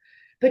did.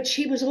 But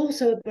she was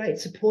also a great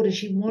supporter.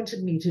 She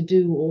wanted me to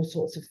do all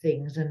sorts of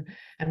things. And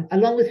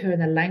along with her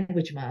and the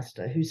language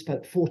master, who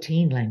spoke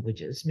 14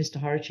 languages,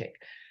 Mr. Horacek,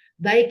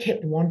 they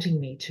kept wanting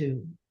me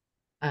to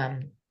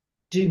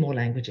do more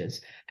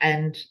languages.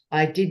 And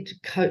I did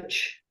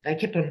coach. They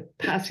kept on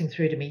passing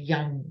through to me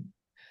young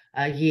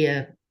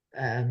year,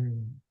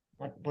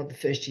 what the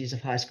first years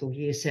of high school,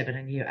 year 7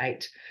 and year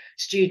 8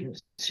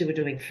 students who were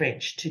doing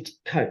French to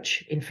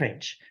coach in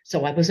French.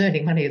 So I was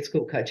earning money at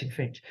school coaching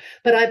French.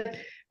 But at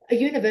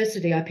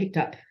university, I picked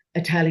up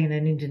Italian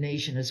and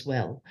Indonesian as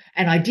well.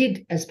 And I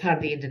did, as part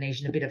of the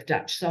Indonesian, a bit of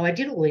Dutch. So I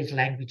did all these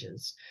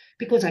languages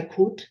because I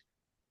could,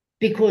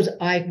 because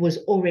I was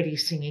already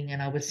singing,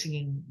 and I was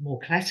singing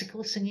more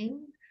classical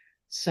singing.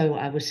 So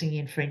I was singing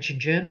in French and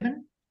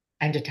German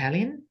and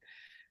Italian.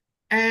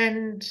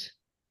 And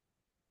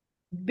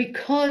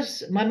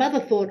because my mother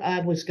thought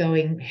I was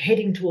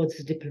heading towards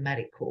the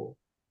diplomatic corps,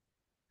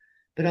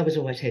 but I was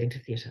always heading to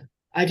theatre.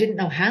 I didn't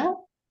know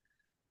how,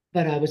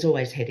 but I was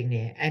always heading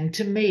there. And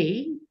to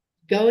me,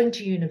 going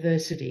to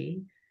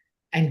university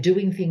and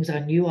doing things I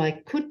knew I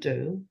could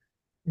do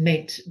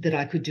meant that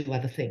I could do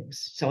other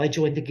things. So I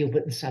joined the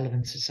Gilbert and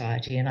Sullivan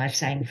Society, and I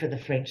sang for the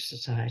French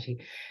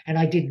Society, and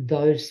I did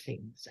those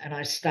things, and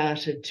I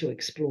started to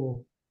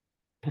explore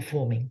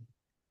performing.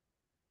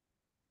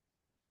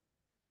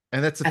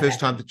 And that's the first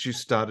time that you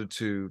started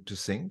to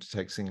sing, to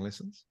take singing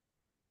lessons?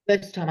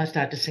 First time I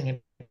started to sing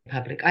in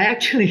public. I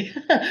actually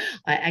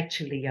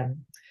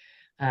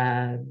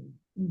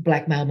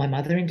blackmailed my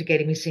mother into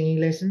getting me singing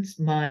lessons.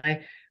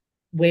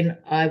 When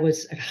I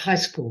was at high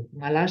school,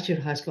 my last year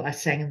of high school, I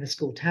sang in the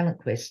school talent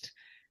quest,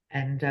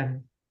 and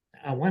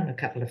I won a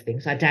couple of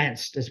things. I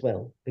danced as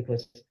well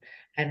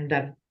and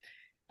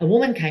a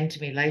woman came to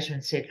me later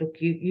and said,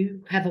 look,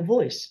 you have a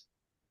voice.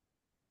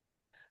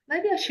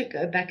 Maybe I should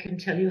go back and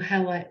tell you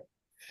how I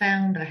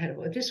found I had a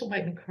voice. This will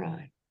make me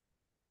cry.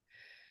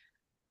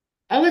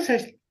 I was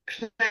a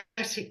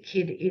classic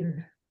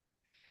kid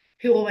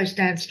who always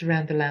danced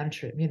around the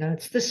lounge room.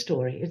 It's the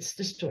story.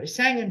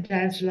 Sang and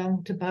danced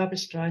along to Barbara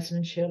Streisand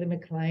and Shirley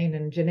MacLaine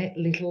and Jeanette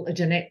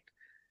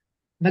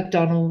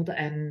MacDonald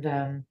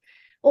and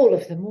all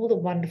of them, all the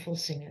wonderful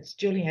singers,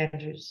 Julie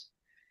Andrews,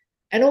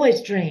 and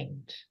always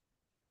dreamed.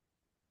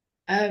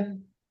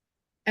 And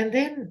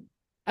then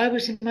I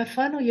was in my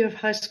final year of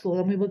high school,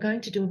 and we were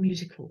going to do a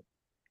musical.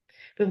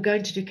 We were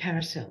going to do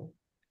Carousel.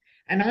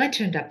 And I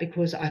turned up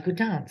because I could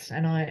dance.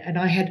 And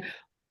I had,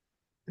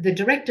 the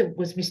director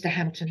was Mr.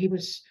 Hamilton. He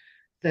was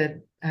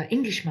the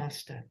English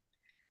master.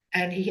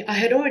 And I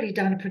had already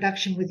done a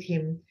production with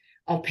him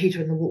of Peter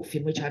and the Wolf,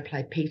 in which I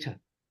played Peter.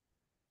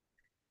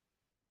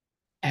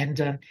 And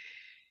I'd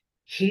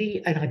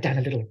done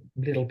a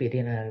little bit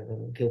in a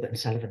Gilbert and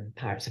Sullivan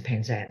Pirates of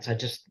Penzance.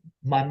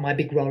 My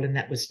big role in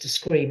that was to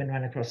scream and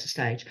run across the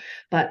stage.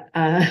 But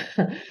I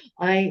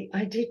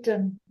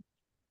auditioned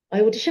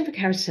for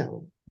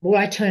Carousel, or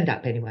I turned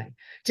up anyway,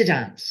 to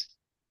dance.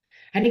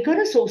 And he got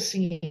us all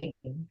singing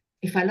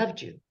If I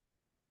Loved You.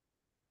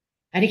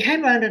 And he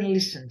came around and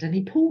listened, and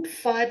he pulled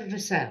 5 of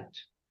us out.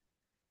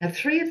 Now,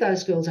 3 of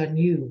those girls I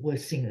knew were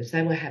singers.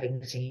 They were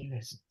having singing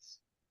lessons.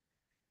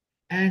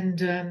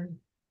 And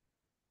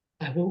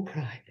I will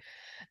cry.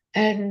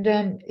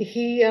 And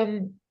he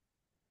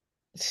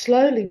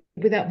slowly,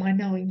 without my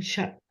knowing,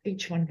 shut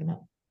each one of them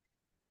up.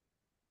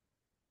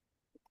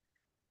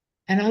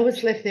 And I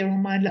was left there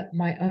on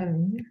my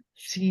own,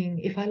 singing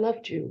If I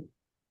Loved You.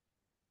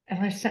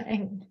 And I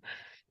sang,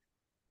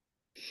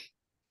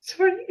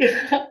 sorry.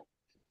 It's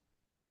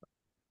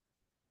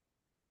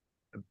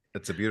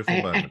a beautiful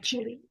moment.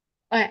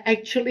 I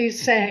actually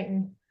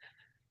sang,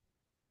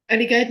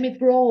 and he gave me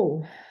the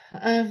role.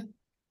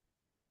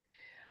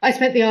 I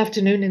spent the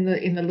afternoon in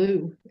the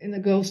loo, in the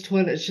girls'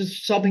 toilets,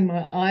 just sobbing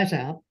my eyes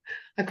out.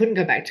 I couldn't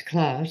go back to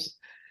class.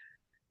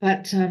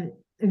 But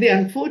the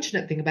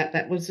unfortunate thing about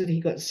that was that he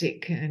got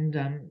sick, and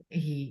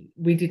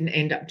we didn't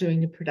end up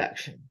doing the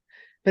production.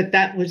 But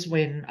that was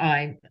when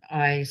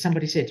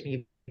somebody said to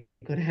me, "You've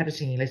got to have a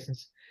singing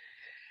lessons,"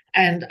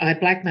 and I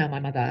blackmailed my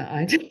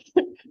mother.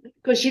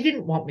 Because she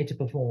didn't want me to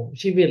perform.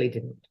 She really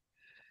didn't.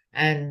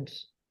 And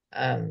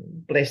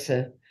bless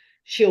her,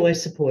 she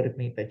always supported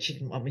me, but she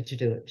didn't want me to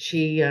do it.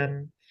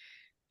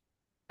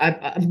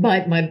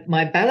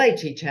 My ballet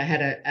teacher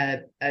had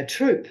a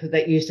troupe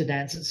that used to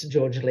dance at St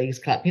George Leagues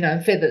Club,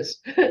 feathers,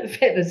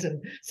 feathers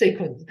and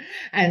sequins.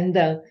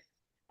 And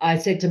I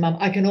said to Mum,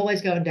 I can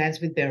always go and dance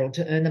with Beryl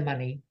to earn the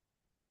money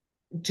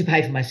to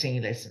pay for my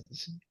singing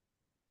lessons.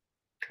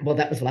 Well,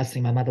 that was the last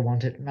thing my mother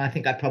wanted, and I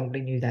think I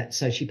probably knew that,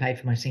 so she paid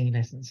for my singing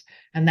lessons.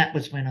 And that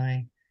was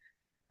when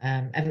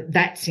and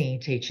that singing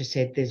teacher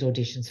said, "There's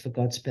auditions for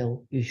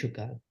Godspell, you should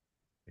go."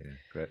 Yeah,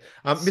 great.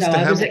 Mr.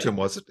 Hamilton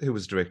was it who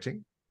was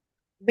directing?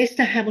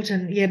 Mr.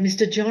 Hamilton, yeah,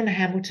 Mr. John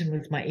Hamilton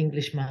was my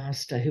English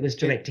master who was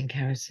directing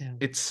Carousel.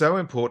 It's so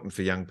important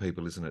for young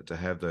people, isn't it, to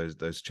have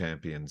those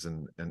champions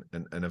and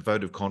a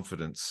vote of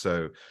confidence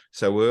so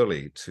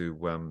early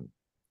to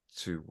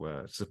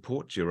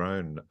support your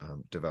own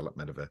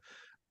development of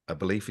a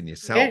belief in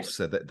yourself, yes,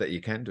 so that you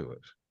can do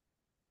it.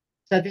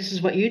 So this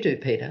is what you do,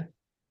 Peter.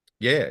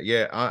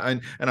 Yeah.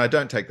 And I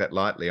don't take that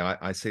lightly.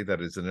 I see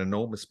that as an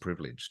enormous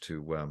privilege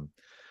to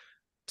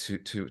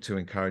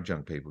encourage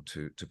young people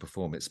to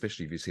perform,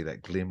 especially if you see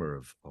that glimmer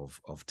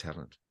of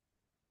talent.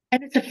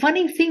 And it's a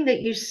funny thing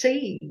that you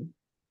see.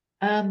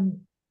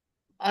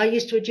 I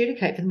used to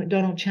adjudicate for the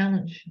McDonald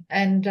Challenge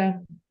and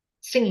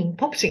singing,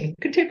 pop singing,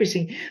 contemporary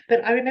singing.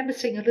 But I remember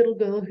seeing a little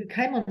girl who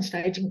came on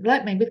stage,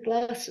 like me, with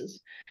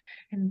glasses,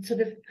 and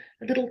sort of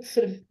a little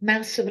sort of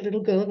mouse of a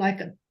little girl,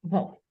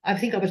 I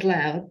think I was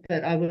loud,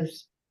 but I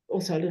was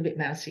also a little bit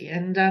mousy.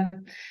 And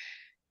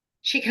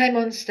she came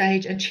on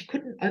stage and she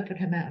couldn't open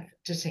her mouth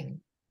to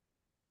sing.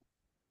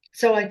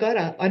 So I got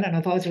up. I don't know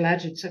if I was allowed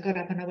to. So I got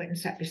up and I went and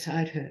sat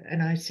beside her.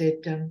 And I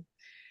said, and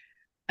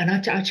I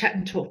chat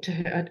and talked to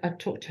her. I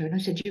talked to her and I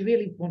said, "You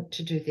really want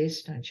to do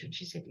this, don't you?" And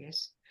she said,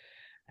 "Yes."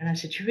 And I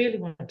said, "You really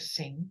want to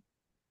sing?"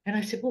 And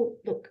I said, "Well,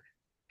 look,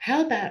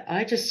 how about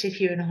I just sit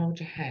here and hold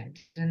your hand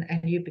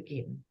and you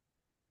begin?"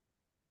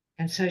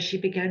 And so she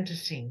began to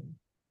sing.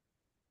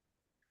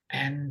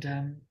 And,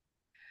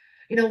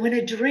 when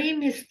a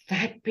dream is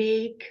that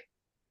big,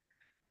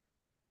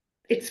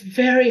 it's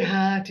very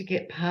hard to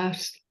get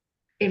past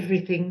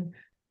everything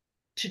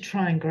to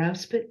try and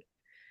grasp it.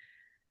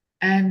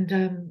 And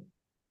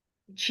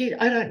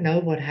I don't know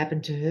what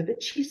happened to her,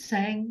 but she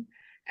sang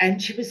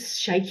and she was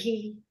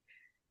shaky,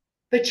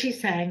 but she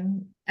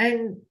sang.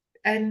 And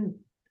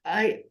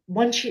I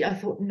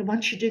thought,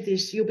 once you do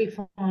this, you'll be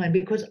fine.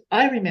 Because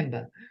I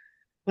remember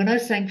when I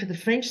sang for the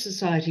French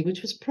Society,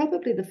 which was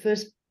probably the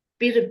first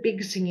bit of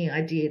big singing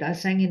I did.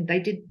 They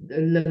did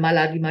Le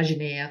Malade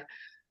Imaginaire,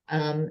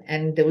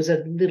 and there was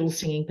a little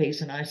singing piece,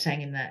 and I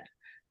sang in that.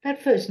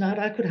 That first night,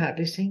 I could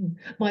hardly sing.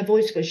 My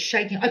voice was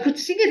shaking. I could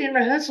sing it in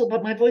rehearsal,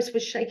 but my voice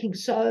was shaking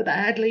so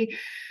badly,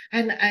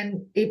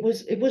 and it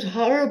was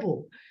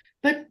horrible.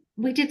 But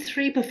we did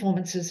 3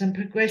 performances, and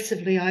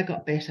progressively I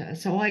got better.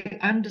 So I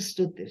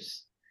understood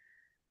this.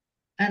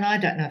 And I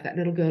don't know if that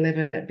little girl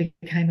ever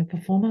became a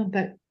performer,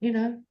 but,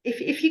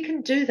 if you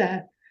can do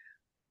that,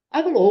 I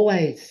will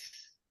always,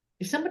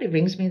 if somebody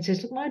rings me and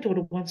says, "Look, my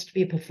daughter wants to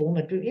be a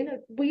performer,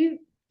 will you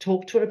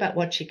talk to her about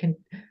what she can?"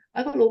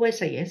 I will always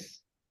say yes.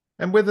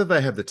 And whether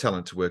they have the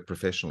talent to work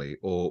professionally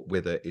or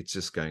whether it's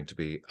just going to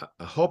be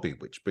a hobby,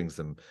 which brings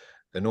them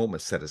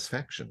enormous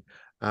satisfaction,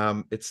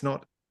 it's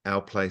not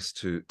our place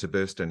to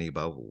burst any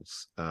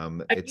bubbles.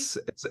 It's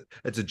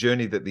a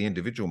journey that the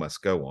individual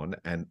must go on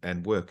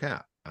and work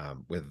out,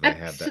 whether they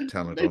have that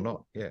talent or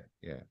not. Yeah.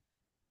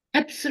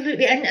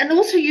 Absolutely. And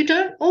also you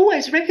don't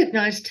always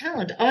recognize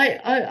talent.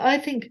 I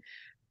think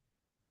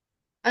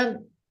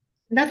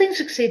nothing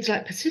succeeds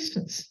like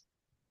persistence.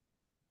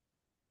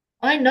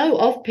 I know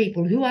of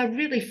people who are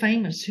really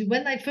famous who,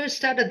 when they first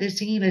started their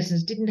singing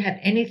lessons, didn't have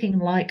anything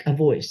like a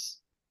voice.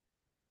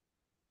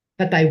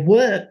 But they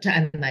worked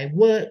and they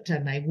worked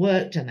and they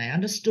worked and they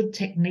understood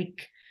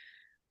technique.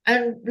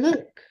 And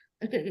look,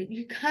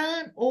 you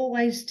can't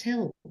always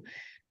tell.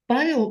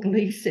 Björk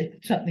Lee said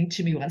something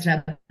to me once.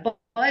 Now,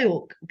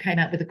 Björk came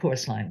out with a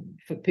chorus line,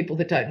 for people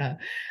that don't know.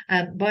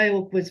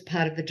 Björk was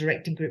part of the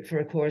directing group for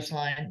A Chorus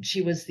Line.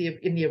 She was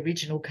in the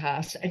original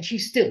cast, and she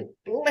still,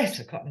 bless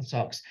her cotton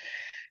socks,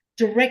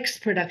 directs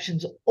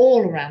productions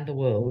all around the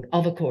world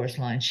of A Chorus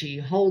Line. She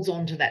holds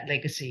on to that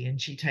legacy and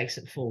she takes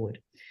it forward.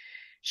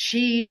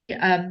 She,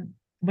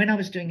 when I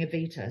was doing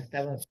Evita,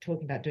 they were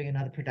talking about doing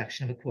another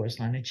production of A Chorus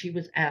Line, and she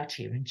was out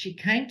here and she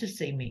came to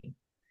see me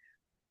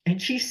and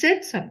she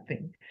said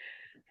something.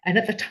 And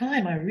at the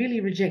time, I really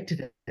rejected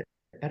it,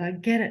 but I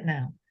get it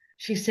now.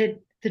 She said,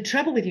 "The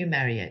trouble with you,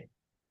 Mariette,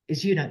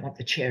 is you don't want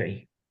the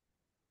cherry."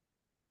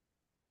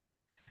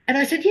 And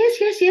I said, yes,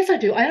 yes, yes, I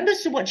do. I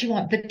understood what you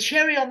want. The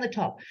cherry on the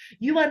top.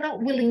 You are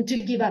not willing to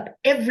give up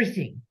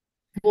everything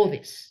for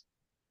this.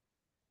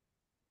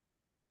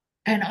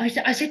 And I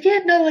said, yeah,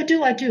 no, I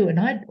do. And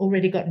I'd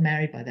already gotten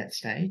married by that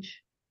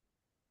stage.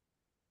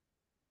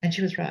 And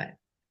she was right.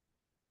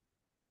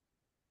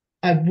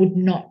 I would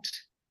not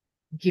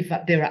give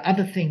up. There are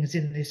other things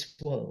in this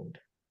world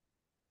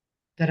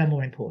that are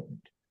more important.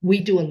 We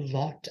do a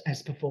lot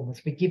as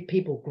performers. We give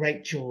people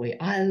great joy.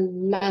 I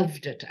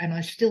loved it, and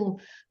I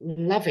still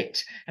love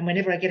it. And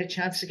whenever I get a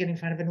chance to get in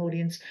front of an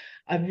audience,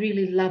 I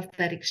really love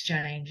that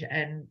exchange.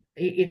 And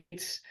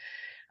it's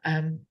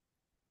a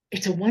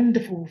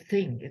wonderful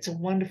thing. It's a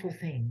wonderful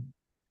thing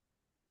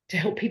to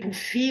help people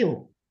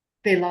feel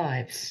their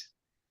lives,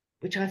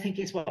 which I think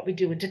is what we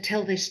do, and to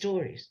tell their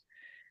stories.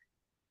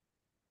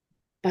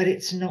 But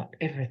it's not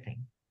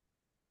everything.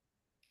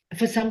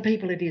 For some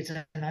people it is,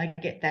 and I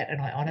get that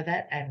and I honour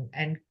that,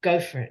 and go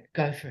for it.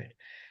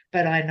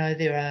 But I know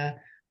there are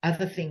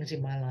other things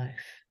in my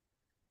life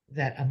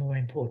that are more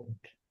important.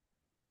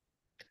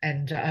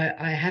 And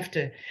I have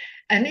to,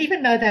 and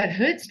even though that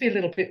hurts me a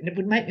little bit and it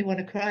would make me want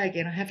to cry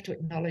again, I have to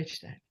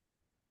acknowledge that.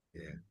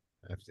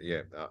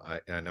 Yeah,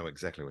 I know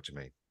exactly what you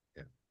mean.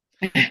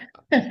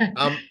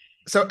 Yeah.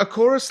 So A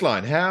Chorus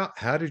Line,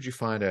 how did you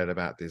find out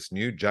about this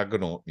new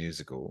juggernaut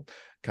musical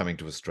coming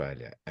to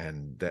Australia,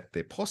 and that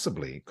there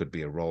possibly could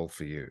be a role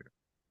for you?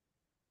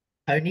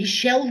 Tony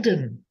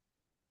Sheldon.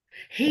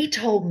 He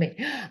told me,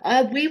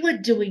 we were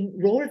doing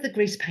Roar of the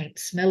Grease Paint,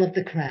 Smell of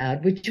the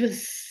Crowd, which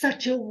was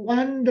such a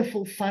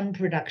wonderful, fun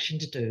production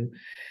to do,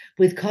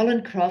 with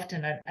Colin Croft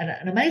and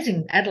an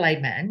amazing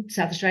Adelaide man,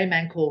 South Australian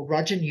man called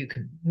Roger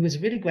Newcomb, who was a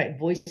really great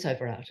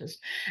voiceover artist.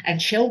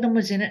 And Sheldon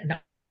was in it, and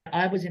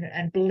I was in it,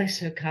 and bless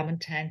her, Carmen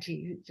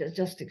Tanti,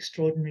 just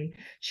extraordinary.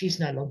 She's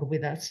no longer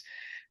with us.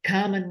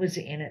 Carmen was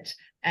in it,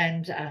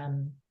 and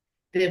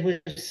there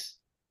was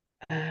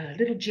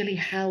little Jilly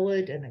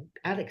Howard and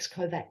Alex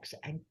Kovacs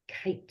and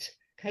Kate.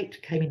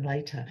 Kate came in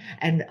later,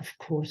 and of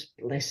course,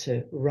 bless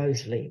her,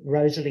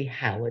 Rosalie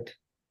Howard,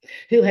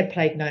 who had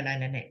played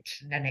Nanette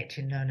in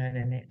No No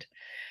Nanette.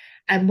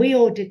 And we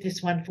all did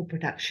this wonderful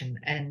production,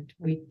 and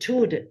we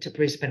toured it to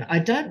Brisbane. I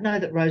don't know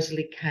that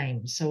Rosalie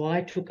came, so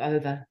I took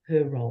over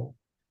her role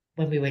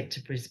when we went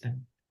to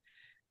Brisbane.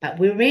 But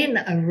we were in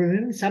a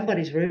room,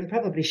 somebody's room,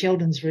 probably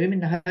Sheldon's room in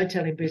the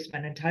hotel in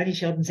Brisbane, and Tony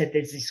Sheldon said,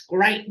 there's this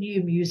great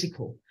new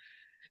musical.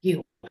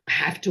 You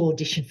have to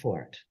audition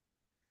for it.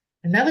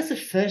 And that was the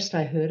first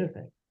I heard of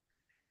it.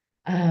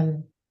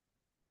 And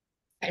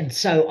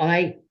so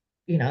I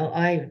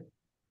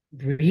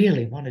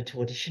really wanted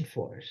to audition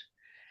for it.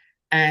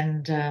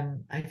 And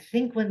I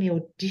think when the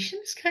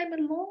auditions came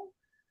along,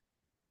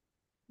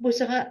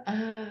 was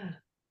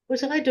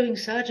I doing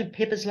Sergeant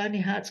Pepper's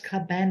Lonely Hearts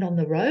Club Band on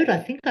the Road? I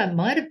think I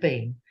might have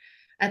been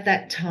at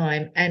that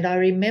time. And I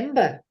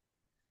remember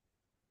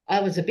I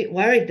was a bit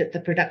worried that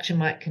the production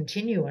might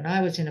continue, and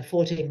I was in a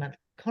 14-month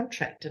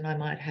contract and I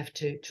might have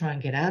to try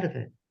and get out of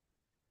it.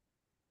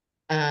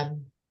 But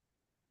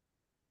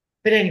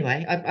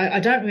anyway, I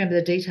don't remember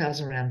the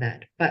details around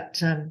that. But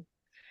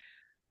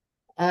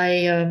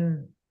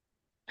when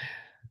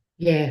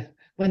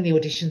the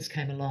auditions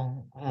came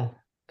along, oh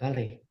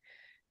golly,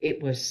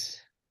 it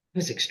was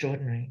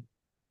extraordinary.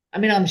 I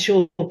mean, I'm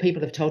sure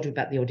people have told you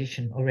about the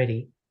audition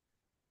already.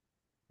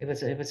 It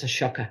was a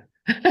shocker.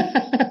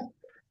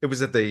 It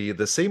was at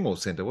the Seymour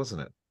Centre,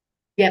 wasn't it?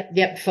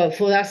 Yep.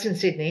 For us in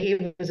Sydney,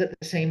 it was at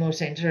the Seymour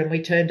Centre, and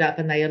we turned up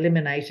and they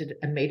eliminated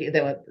immediately.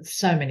 There were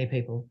so many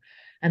people,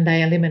 and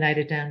they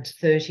eliminated down to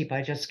 30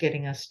 by just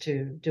getting us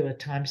to do a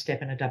time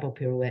step and a double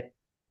pirouette.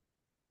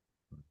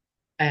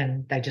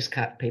 And they just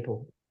cut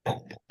people.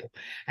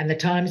 And the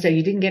times that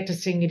you didn't get to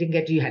sing,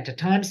 you had to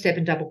time step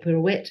and double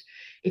pirouette.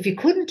 If you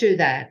couldn't do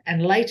that,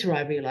 and later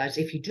I realised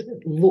if you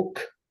didn't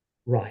look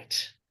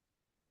right,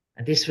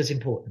 and this was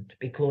important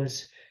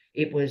because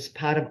it was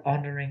part of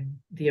honouring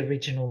the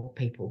original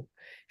people.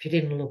 If you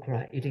didn't look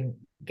right, you didn't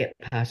get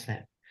past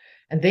that.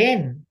 And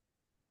then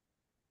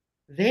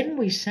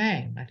we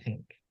sang, I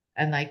think,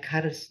 and they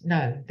cut us.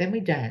 No, then we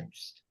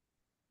danced.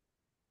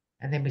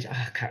 And then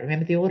I can't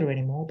remember the order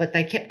anymore, but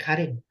they kept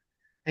cutting.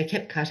 And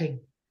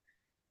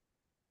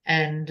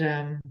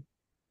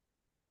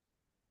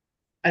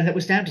it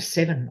was down to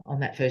 7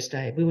 on that first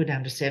day. We were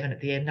down to 7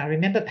 at the end. I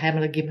remember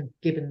Pamela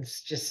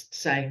Gibbons just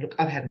saying, look,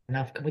 I've had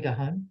enough. Can we go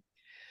home?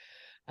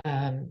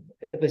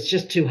 It was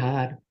just too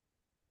hard.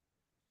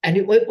 And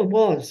it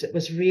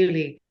was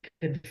really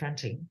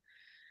confronting.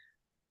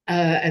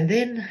 And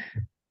then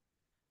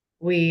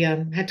we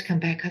had to come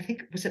back. I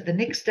think, was it the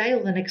next day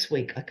or the next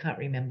week? I can't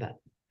remember.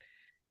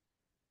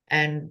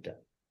 And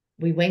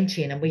we went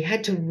in and we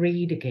had to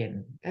read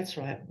again. That's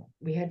right.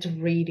 We had to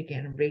read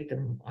again and read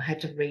them. I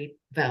had to read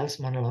Val's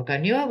monologue. I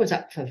knew I was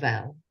up for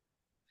Val.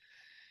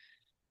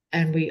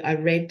 And I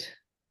read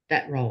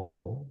that role.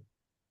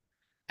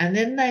 And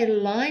then they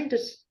lined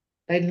us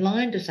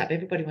up.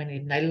 Everybody went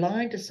in. They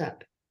lined us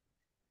up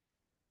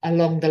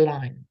along the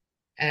line.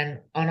 And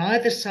on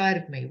either side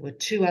of me were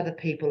 2 other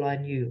people I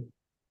knew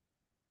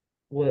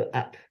were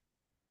up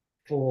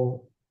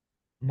for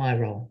my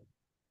role.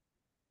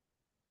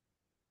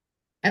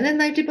 And then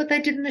they did what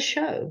they did in the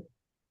show.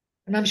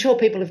 And I'm sure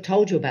people have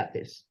told you about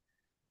this.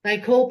 They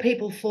called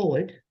people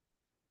forward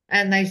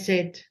and they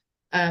said,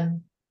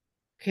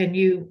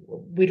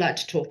 we'd like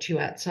to talk to you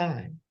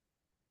outside.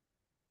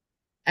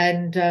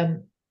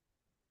 And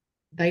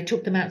they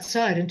took them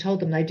outside and told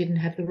them they didn't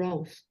have the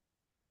roles.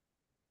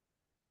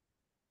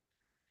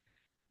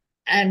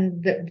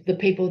 And the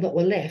people that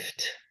were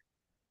left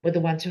were the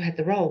ones who had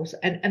the roles.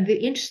 And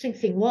the interesting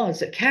thing was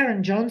that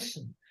Karen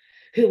Johnson,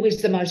 who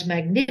was the most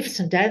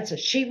magnificent dancer,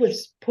 she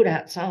was put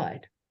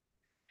outside.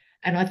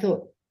 And I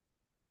thought,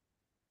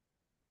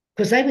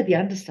 because they were the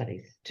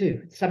understudies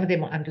too. Some of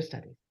them were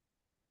understudies.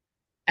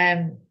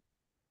 And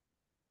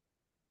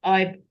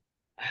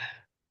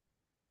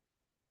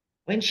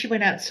when she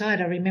went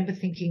outside, I remember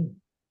thinking,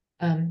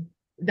 now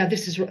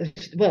this is,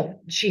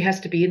 well, she has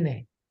to be in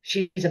there.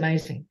 She's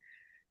amazing.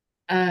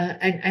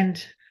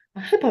 And I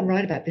hope I'm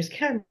right about this.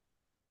 Karen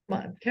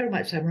might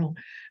say I'm wrong.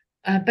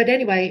 But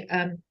anyway,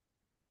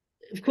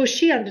 of course,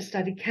 she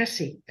understudied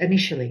Cassie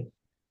initially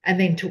and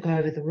then took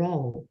over the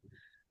role.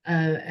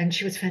 And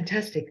she was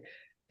fantastic.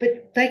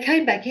 But they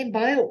came back in,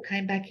 Bioc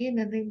came back in,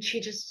 and then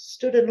she just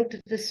stood and looked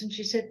at us and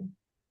she said,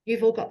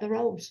 "You've all got the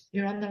roles.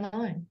 You're on the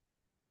line."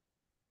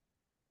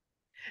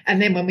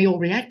 And then when we all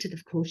reacted,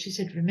 of course, she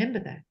said, "Remember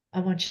that. I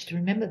want you to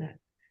remember that.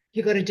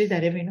 You've got to do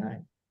that every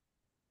night."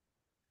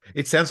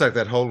 It sounds like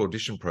that whole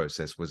audition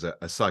process was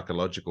a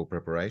psychological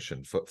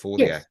preparation for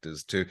Yes. the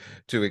actors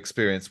to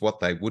experience what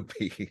they would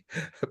be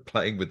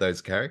playing with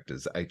those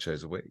characters 8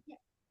 shows a week.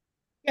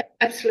 Yeah,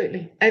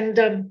 absolutely. And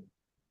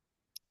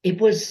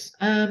it was,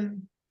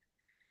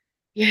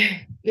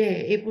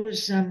 it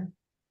was,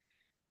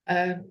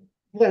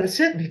 well, it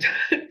certainly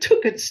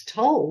took its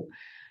toll,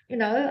 you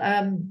know.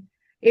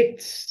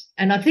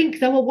 And I think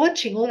they were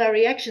watching all our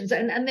reactions,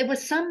 and there were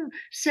some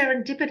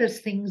serendipitous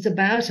things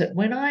about it.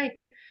 When I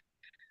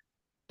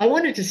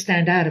wanted to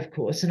stand out, of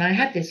course, and I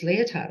had this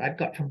leotard I'd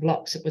got from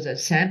Blocks. It was a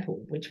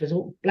sample, which was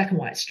all black and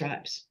white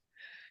stripes.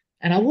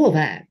 And I wore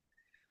that.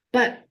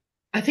 But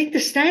I think the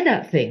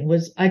standout thing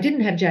was I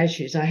didn't have jazz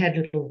shoes. I had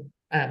little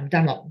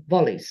Dunlop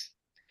volleys.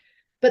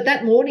 But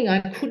that morning I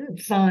couldn't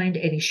find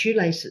any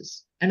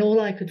shoelaces. And all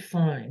I could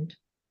find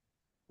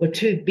were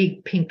 2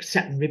 big pink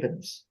satin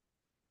ribbons.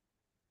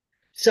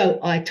 So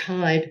I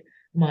tied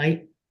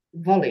my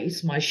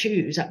volleys, my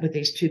shoes, up with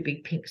these 2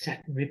 big pink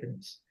satin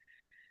ribbons.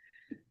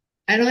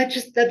 And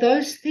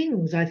those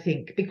things, I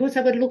think, because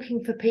they were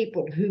looking for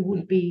people who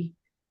would be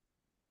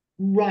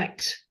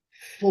right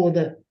for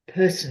the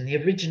person, the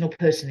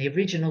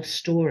original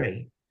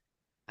story,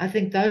 I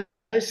think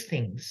those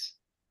things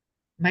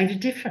made a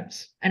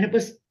difference. And it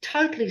was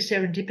totally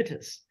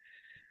serendipitous.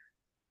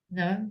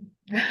 No.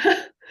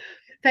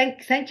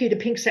 Thank you to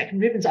Pink Satin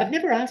Ribbons. I've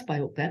never asked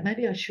Bioc that.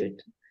 Maybe I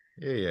should.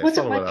 Yeah. Was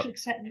it my Pink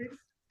Satin Ribbons?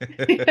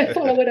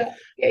 Follow it up.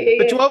 Yeah.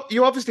 But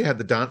you obviously had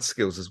the dance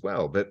skills as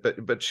well.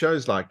 But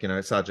shows like, you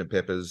know, Sergeant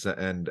Pepper's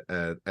and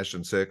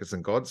Ashton Circus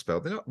and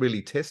Godspell, they're not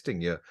really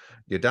testing your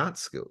dance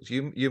skills.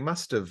 You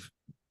must have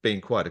been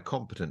quite a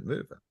competent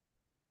mover.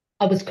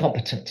 I was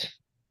competent.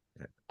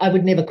 Yeah. I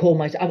would never call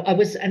myself. I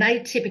was an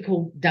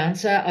atypical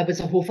dancer. I was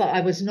a hoofer. I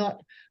was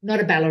not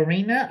a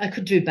ballerina. I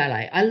could do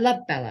ballet. I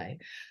loved ballet,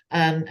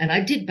 and I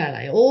did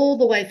ballet all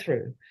the way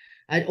through.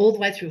 All the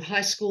way through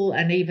high school,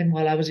 and even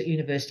while I was at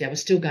university, I was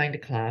still going to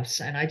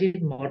class, and I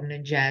did modern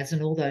and jazz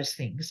and all those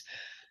things.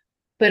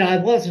 But I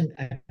wasn't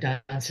a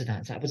dancer.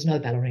 I was no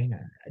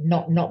ballerina,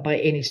 not by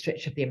any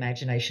stretch of the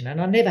imagination,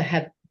 and I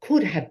never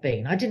could have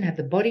been. I didn't have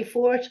the body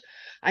for it.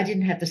 I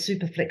didn't have the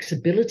super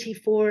flexibility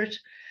for it.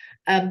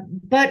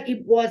 But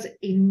it was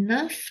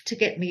enough to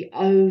get me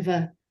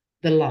over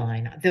the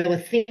line. There were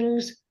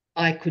things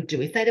I could do.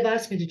 If they'd have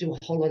asked me to do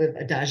a whole lot of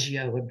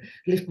adagio and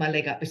lift my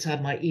leg up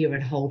beside my ear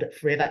and hold it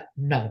forever,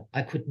 no,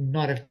 I could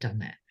not have done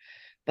that.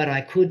 But I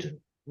could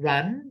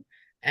run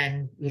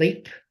and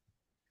leap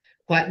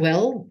quite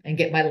well and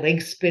get my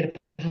legs spread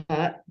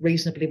apart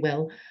reasonably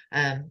well.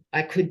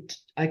 I could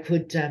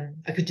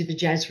do the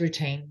jazz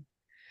routine.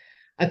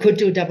 I could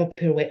do a double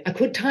pirouette. I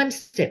could time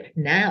step.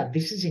 Now,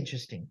 this is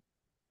interesting.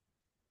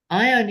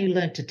 I only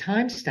learned to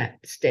time step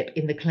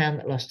in The Clown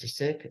That Lost His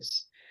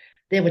Circus.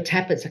 There were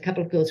tappers, a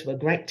couple of girls who were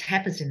great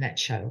tappers in that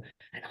show,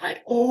 and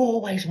I'd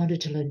always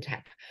wanted to learn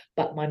tap.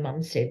 But my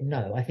mum said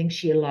no. I think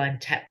she aligned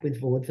tap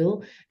with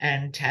vaudeville,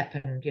 and tap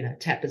and, you know,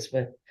 tappers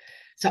were...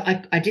 So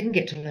I didn't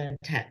get to learn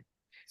tap.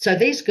 So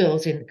these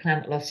girls in The Clown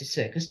That Lost His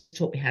Circus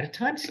taught me how to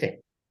time step.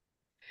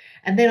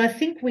 And then I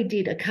think we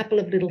did a couple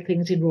of little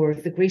things in Roar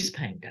of the Grease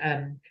Paint.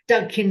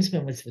 Doug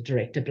Kinsman was the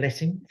director, bless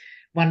him,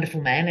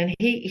 wonderful man. And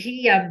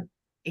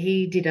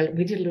we did a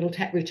little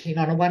tap routine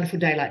on A Wonderful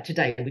Day Like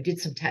Today. We did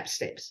some tap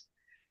steps.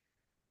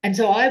 And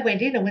so I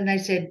went in, and when they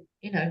said,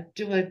 you know,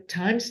 do a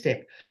time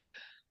step,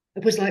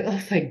 it was like, oh,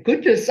 thank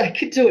goodness I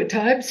could do a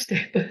time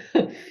step.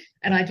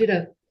 And I did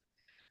a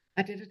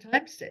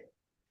time step.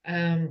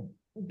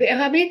 But,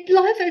 I mean,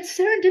 life, it's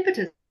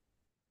serendipitous,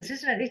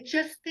 isn't it? It's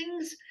just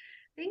things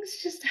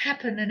just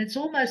happen, and it's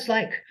almost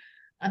like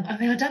I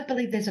mean, I don't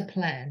believe there's a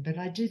plan, but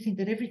I do think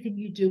that everything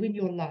you do in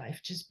your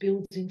life just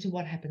builds into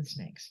what happens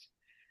next.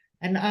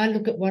 And I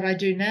look at what I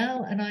do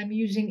now, and I'm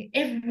using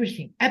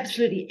everything,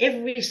 absolutely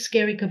every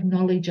skerrick of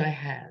knowledge I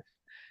have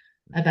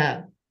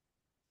about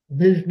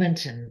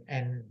movement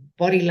and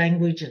body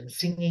language and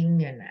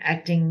singing and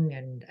acting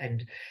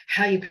and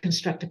how you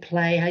construct a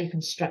play, how you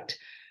construct,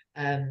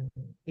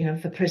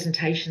 for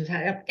presentations,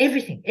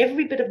 everything,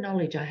 every bit of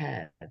knowledge I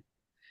have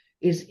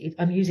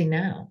I'm using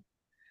now,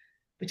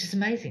 which is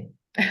amazing.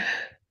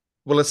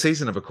 Well, a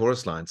season of A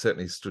Chorus Line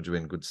certainly stood you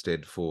in good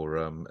stead for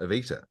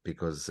Evita,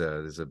 because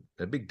there's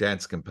a big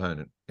dance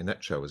component in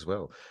that show as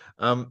well.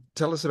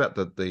 Tell us about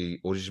the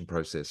audition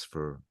process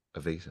for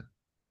Evita.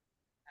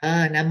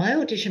 Now, my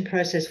audition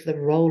process for the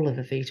role of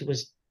Evita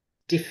was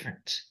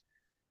different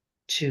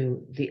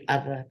to the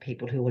other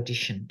people who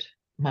auditioned,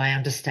 my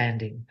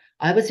understanding.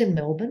 I was in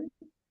Melbourne.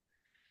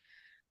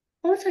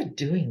 What was I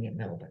doing in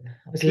Melbourne?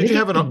 I was Did you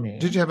have there.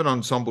 Did you have an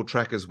ensemble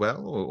track as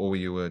well, or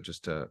you were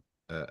just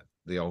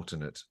the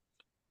alternate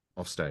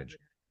off stage?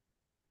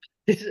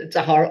 It's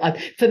a horror.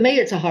 For me,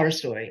 it's a horror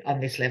story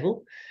on this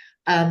level.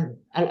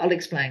 I'll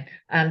explain.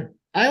 I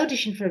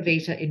auditioned for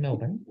Evita in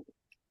Melbourne.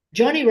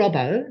 John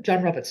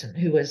Robertson,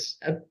 who was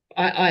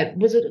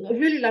was a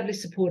really lovely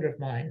supporter of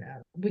mine,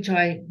 which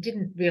I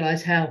didn't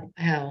realise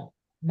how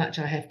much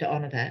I have to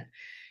honour that.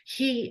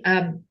 He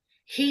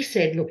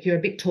said, "Look, you're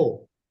a bit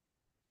tall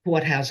for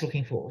what Hal's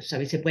looking for." So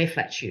he said, "Wear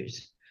flat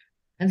shoes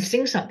and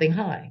sing something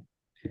high."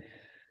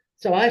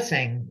 So I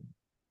sang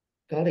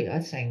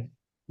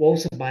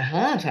Waltz of My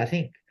Heart, I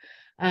think.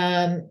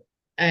 I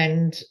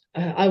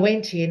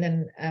went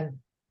in and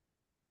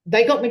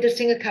they got me to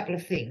sing a couple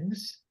of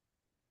things.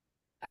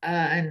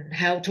 And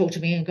Hal talked to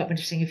me and got me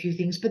to sing a few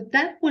things, but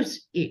that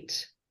was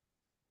it.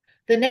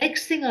 The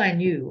next thing I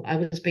knew, I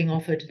was being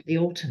offered the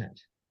alternate.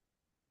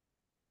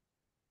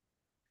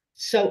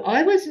 So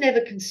I was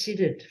never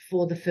considered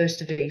for the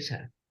first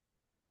Evita,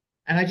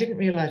 and I didn't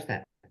realise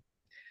that.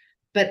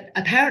 But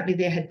apparently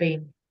there had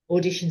been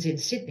auditions in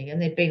Sydney,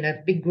 and there'd been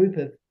a big group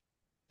of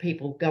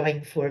people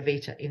going for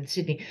Evita in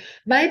Sydney.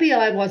 Maybe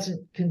I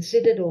wasn't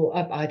considered, or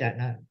I don't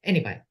know.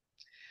 Anyway,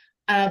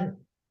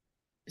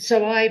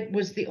 so I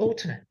was the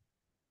alternate,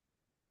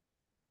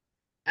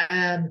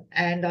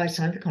 and I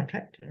signed the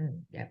contract.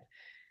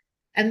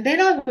 And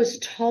then I was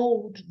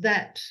told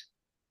that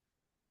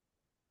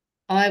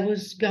I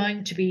was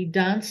going to be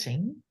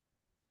dancing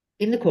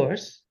in the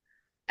chorus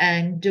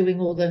and doing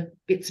all the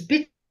bits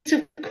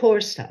of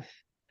chorus stuff,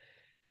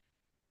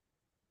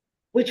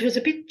 which was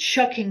a bit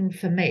shocking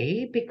for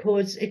me,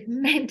 because it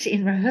meant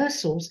in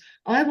rehearsals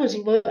I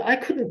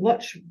couldn't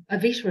watch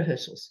Evita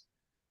rehearsals.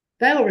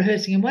 They were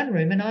rehearsing in one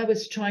room and I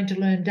was trying to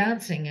learn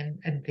dancing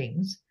and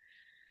things.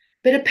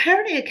 But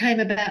apparently it came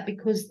about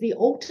because the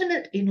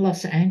alternate in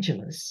Los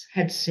Angeles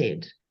had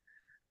said,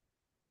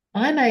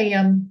 I'm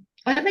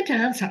a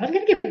dancer. I'm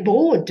going to get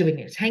bored doing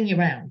this, hanging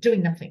around,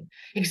 doing nothing,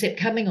 except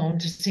coming on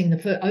to sing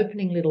the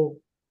opening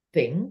little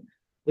thing,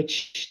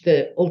 which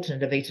the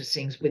alternate Evita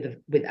sings with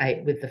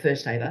the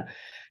first Ava,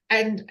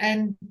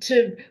 and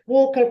to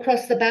walk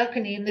across the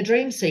balcony in the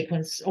dream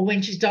sequence, or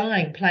when she's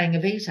dying playing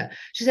Evita.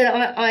 She said,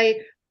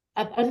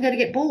 I'm going to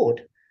get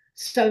bored.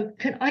 So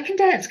I can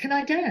dance. Can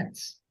I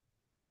dance?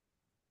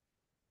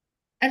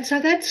 And so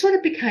that sort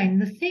of became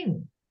the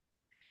thing.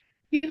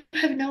 You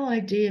have no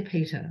idea,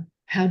 Peter,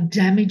 how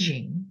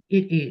damaging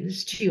it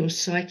is to your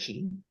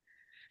psyche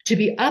to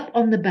be up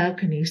on the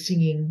balcony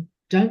singing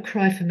Don't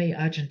Cry for Me,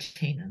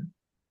 Argentina,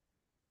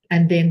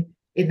 and then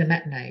in the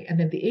matinee, and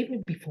then the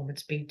evening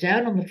performance be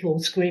down on the floor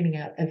screaming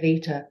out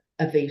Evita,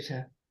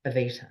 Evita,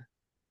 Evita.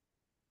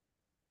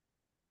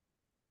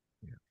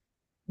 Yeah.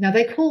 Now,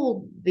 they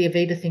call the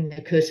Evita thing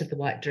the curse of the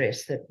white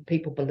dress, that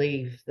people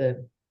believe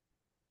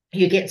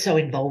you get so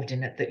involved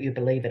in it that you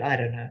believe it. I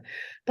don't know.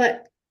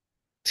 But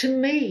to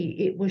me,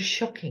 it was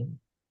shocking,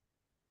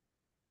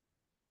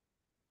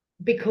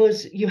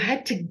 because you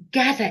had to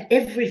gather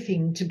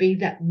everything to be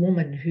that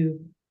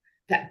woman,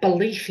 that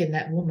belief in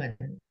that woman,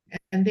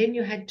 and then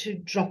you had to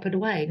drop it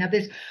away. Now,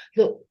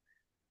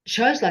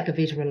 shows like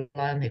Evita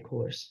rely on their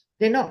chorus.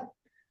 They're not.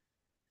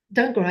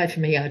 Don't Cry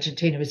for Me,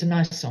 Argentina is a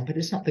nice song, but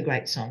it's not the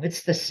great song.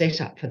 It's the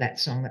setup for that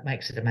song that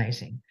makes it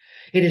amazing.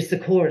 It is the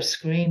chorus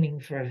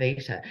screaming for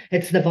Evita.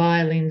 It's the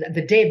violin,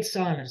 the dead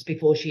silence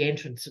before she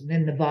enters, and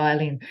then the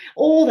violin,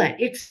 all that.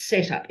 It's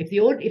set up. If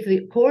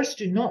the chorus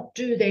do not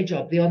do their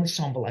job, the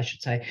ensemble, I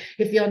should say,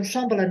 if the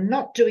ensemble are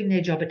not doing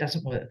their job, it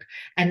doesn't work.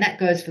 And that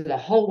goes for the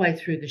whole way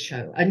through the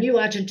show. A New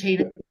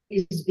Argentina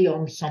is the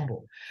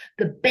ensemble.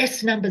 The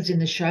best numbers in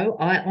the show,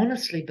 I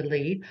honestly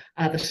believe,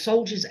 are the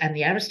Soldiers and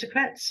the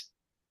Aristocrats.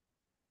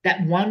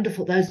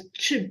 Those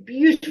two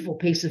beautiful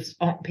pieces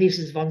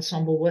of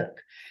ensemble work,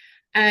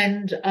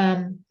 and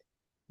the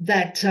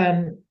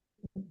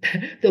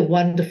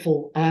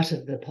wonderful Art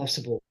of the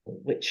Possible,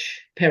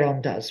 which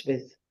Perron does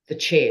with the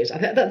chairs.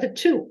 The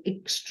two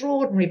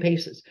extraordinary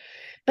pieces,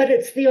 but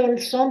it's the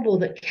ensemble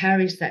that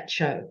carries that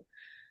show.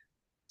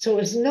 So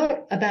it's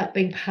not about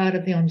being part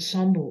of the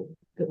ensemble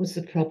that was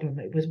the problem.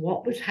 It was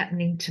what was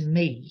happening to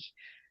me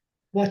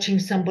watching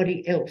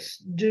somebody else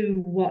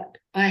do what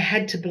I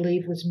had to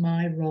believe was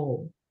my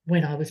role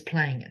when I was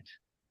playing it.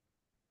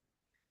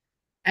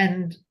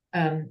 And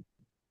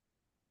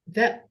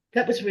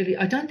that was really,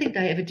 I don't think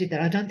they ever did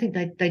that. I don't think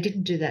they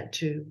didn't do that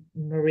to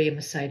Maria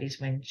Mercedes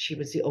when she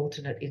was the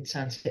alternate in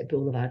Sunset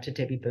Boulevard to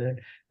Debbie Byrne,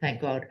 thank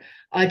God.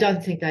 I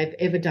don't think they've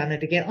ever done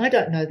it again. I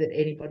don't know that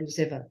anybody's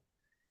ever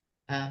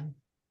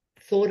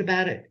thought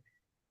about it.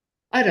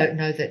 I don't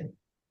know that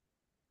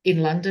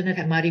in London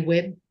if Marty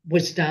Webb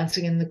was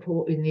dancing in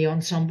the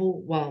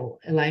ensemble while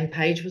Elaine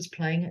Page was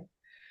playing it.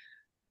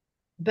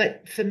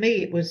 But for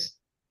me, it was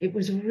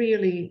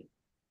really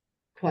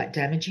quite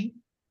damaging.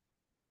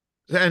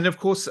 And of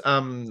course,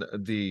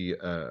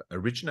 the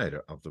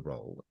originator of the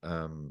role,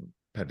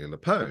 Patti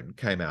LuPone,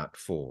 came out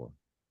for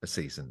a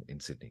season in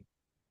Sydney.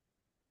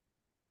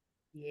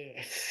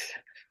 Yes.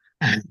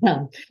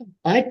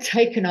 I'd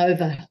taken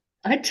over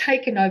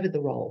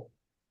the role.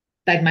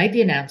 They'd made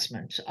the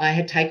announcement. I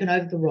had taken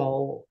over the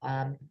role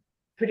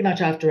pretty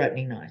much after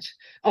opening night.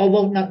 Oh,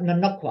 well,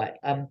 not quite.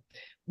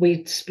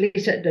 We split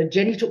it.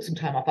 Jenny took some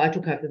time off. I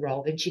took over the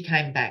role. Then she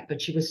came back, but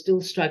she was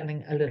still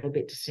struggling a little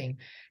bit to sing.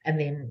 And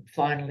then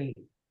finally,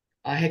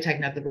 I had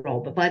taken over the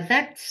role. But by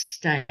that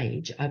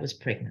stage, I was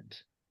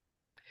pregnant.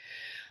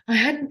 I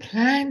hadn't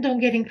planned on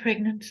getting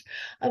pregnant.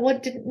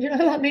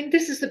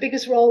 This is the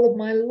biggest role of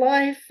my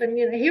life. And,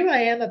 here I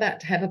am about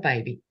to have a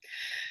baby.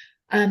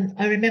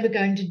 I remember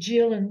going to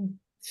Jill and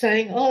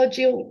saying, "Oh,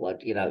 Jill,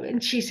 what,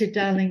 and she said,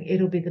 "Darling,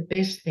 it'll be the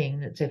best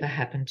thing that's ever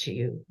happened to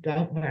you.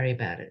 Don't worry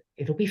about it.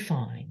 It'll be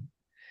fine."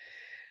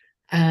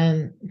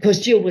 Because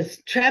Jill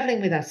was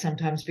traveling with us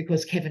sometimes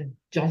because Kevin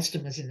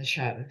Johnston was in the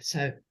show.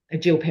 So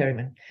Jill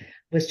Perryman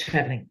was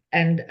traveling.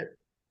 And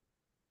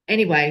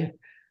anyway,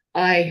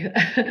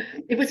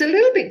 it was a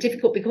little bit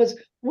difficult because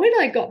when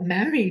I got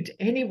married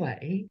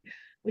anyway,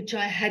 which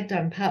I had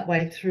done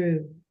partway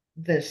through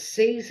the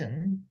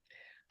season,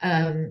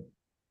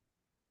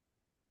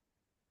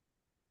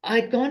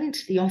 I'd gone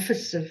into the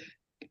office of,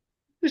 it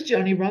was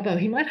Johnny Robbo.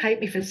 He might hate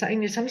me for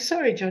saying this. I'm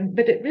sorry, John,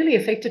 but it really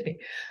affected me.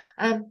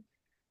 And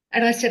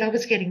I said I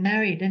was getting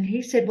married. And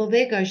he said, "Well,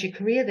 there goes your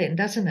career then,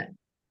 doesn't it?"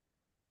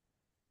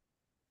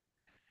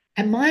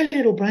 And my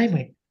little brain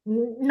went,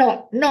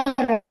 not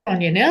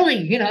on your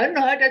Nelly,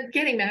 no,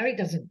 getting married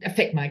doesn't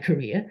affect my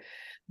career.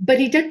 But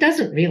he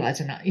doesn't realise,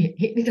 and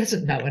he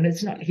doesn't know, and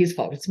it's not his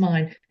fault, it's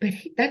mine. But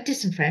that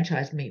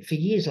disenfranchised me for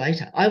years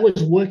later. I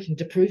was working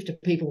to prove to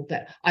people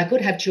that I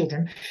could have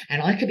children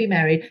and I could be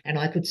married and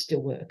I could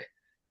still work.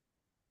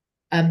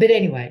 But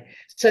anyway,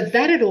 so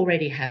that had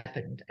already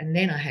happened. And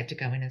then I had to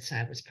go in and say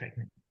I was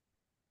pregnant.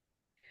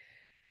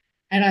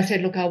 And I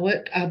said, "Look, I'll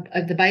work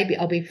the baby.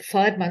 I'll be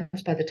 5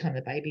 months by the time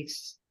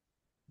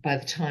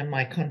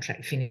my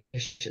contract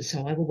finishes.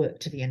 So I will work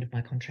to the end of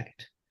my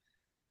contract."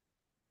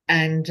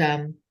 And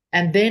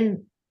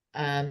then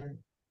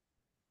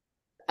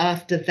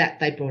after that,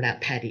 they brought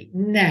out Patti.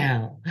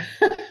 Now,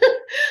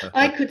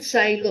 I could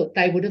say, look,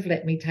 they would have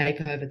let me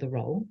take over the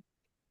role.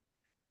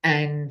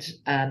 And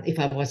if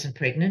I wasn't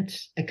pregnant,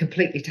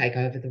 completely take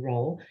over the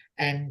role,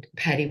 and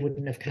Patti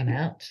wouldn't have come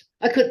out.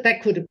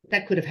 That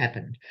could have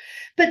happened.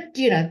 But,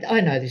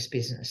 I know this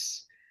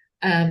business.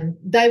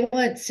 They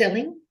weren't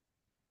selling.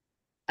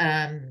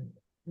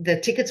 The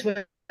tickets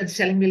weren't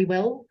selling really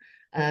well.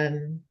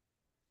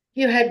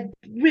 You had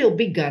real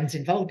big guns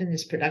involved in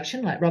this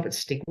production, like Robert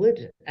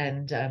Stigwood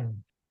and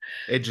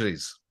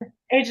Edgeley's.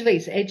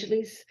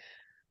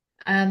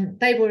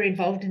 They were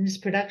involved in this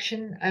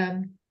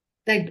production.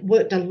 They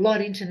worked a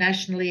lot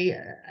internationally,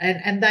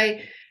 and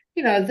they,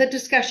 the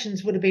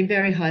discussions would have been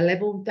very high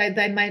level.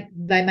 They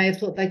may have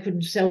thought they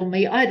couldn't sell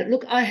me.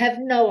 I have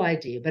no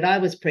idea, but I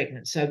was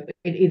pregnant, so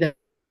it either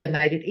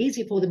made it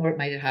easy for them or it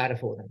made it harder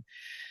for them.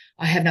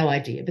 I have no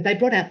idea. But they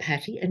brought out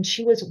Patti, and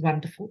she was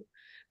wonderful.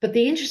 But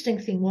the interesting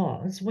thing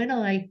was when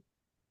I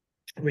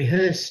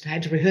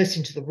had to rehearse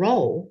into the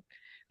role,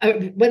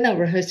 when they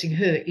were rehearsing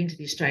her into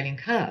the Australian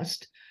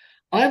cast,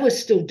 I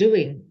was still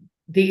doing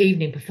the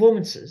evening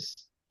performances.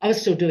 At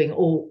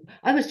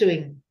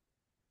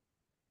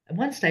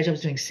one stage I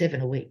was doing 7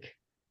 a week,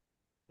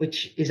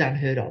 which is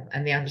unheard of,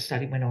 and the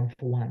understudy went on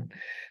for 1.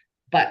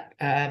 But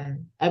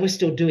I was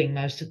still doing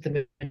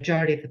the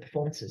majority of the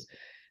performances.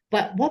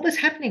 But what was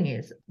happening,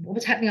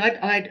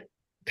 I'd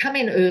come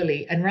in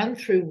early and run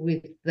through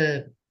with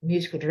the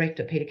musical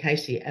director, Peter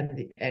Casey,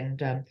 and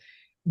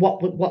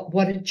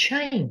what had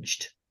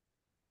changed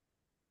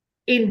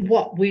in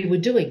what we were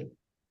doing.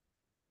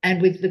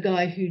 And with the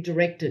guy who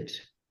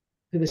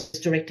was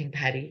directing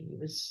Patti, who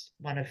was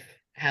one of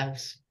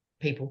Hal's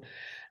people,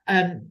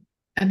 and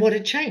what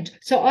had changed.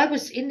 So I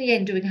was, in the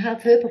end, doing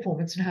half her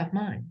performance and half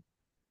mine,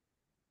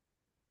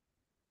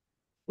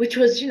 which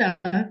was, you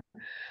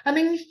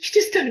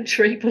just don't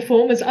treat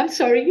performers. I'm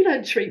sorry, you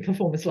don't treat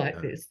performers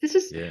like this. This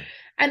is, yeah.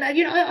 And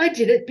I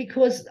did it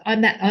because I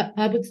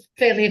was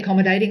fairly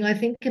accommodating, I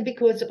think, and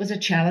because it was a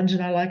challenge,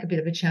 and I like a bit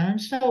of a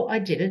challenge, so I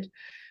did it.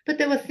 But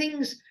there were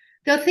things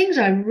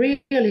I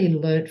really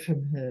learned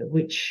from her,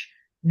 which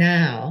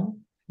now,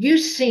 you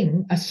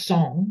sing a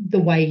song the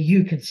way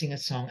you can sing a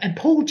song. And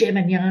Paul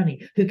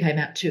Gemignani, who came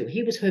out too,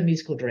 he was her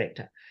musical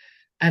director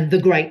and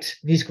the great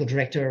musical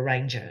director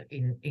arranger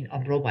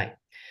on Broadway.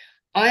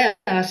 I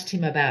asked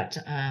him about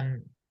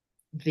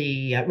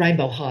the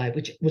Rainbow High,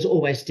 which was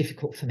always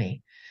difficult for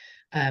me.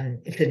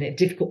 It's in a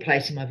difficult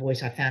place in my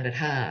voice. I found it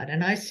hard.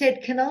 And I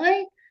said, can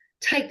I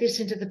take this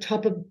into the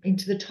top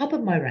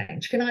of my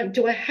range?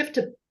 Do I have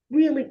to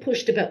really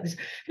push about this?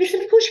 And he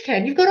said, of course you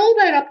can. You've got all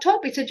that up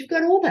top. He said, you've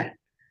got all that.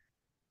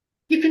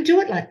 You can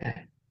do it like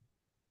that.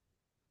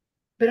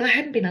 But I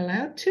hadn't been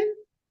allowed to.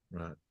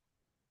 Right.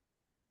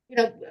 You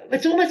know,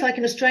 it's almost like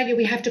in Australia,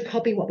 we have to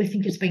copy what we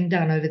think is being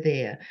done over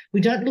there.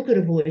 We don't look at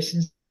a voice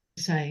and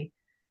say,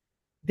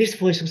 this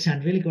voice will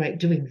sound really great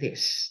doing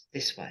this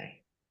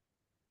way.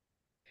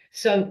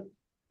 So,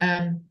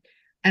 and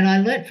I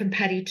learnt from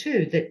Patty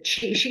too, that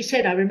she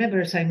said, I remember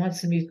her saying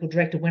once, the musical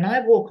director, when I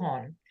walk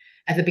on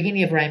at the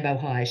beginning of Rainbow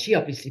High, she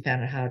obviously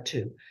found it hard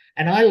too.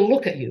 And I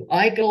look at you,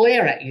 I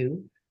glare at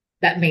you,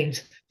 that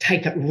means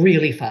take it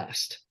really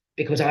fast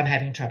because I'm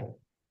having trouble.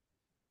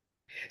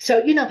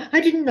 So, you know,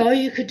 I didn't know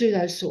you could do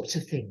those sorts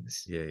of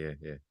things. Yeah.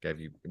 Gave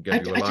you a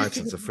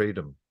license of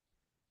freedom.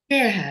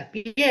 Yeah.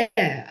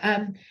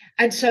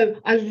 And so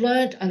I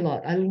learned a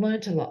lot. I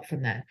learned a lot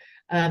from that.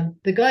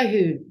 The guy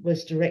who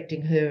was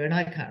directing her, and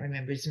I can't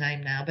remember his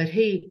name now, but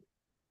he,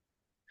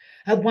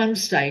 at one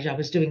stage, I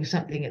was doing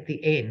something at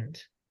the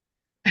end,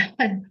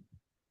 and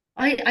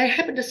I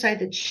happened to say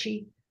that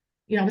she,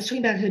 you know, I was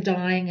talking about her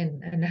dying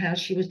and how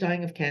she was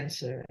dying of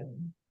cancer,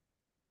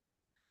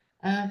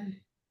 and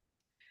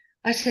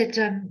I said,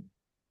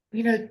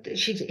 you know,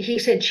 he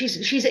said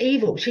she's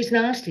evil, she's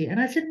nasty, and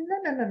I said,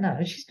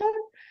 no, she's not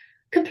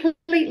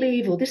completely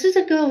evil. This is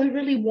a girl who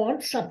really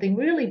wants something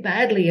really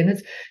badly,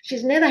 and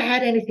she's never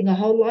had anything her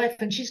whole life,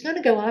 and she's going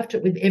to go after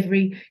it with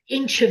every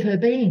inch of her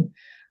being.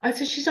 I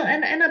said she's not,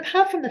 and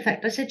apart from the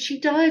fact, I said she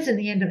dies in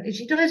the end.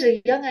 She dies at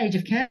a young age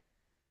of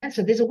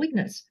cancer. There's a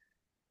weakness.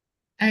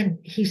 And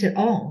he said,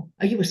 "Oh,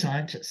 are you a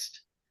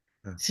scientist?"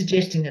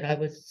 Suggesting that I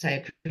was, say,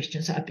 a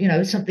Christian, you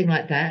know, something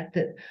like that.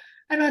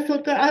 And I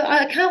thought, God,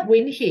 I can't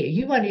win here.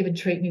 You won't even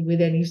treat me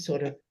with any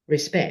sort of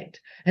respect.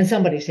 And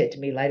somebody said to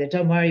me later,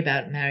 don't worry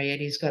about Mariette.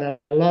 He's got a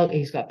log.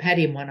 He's got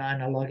Patty in one eye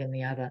and a log in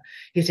the other.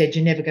 He said,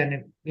 you're never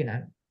going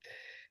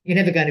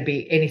to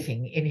be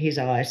anything in his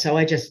eyes. So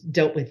I just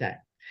dealt with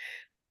that.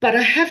 But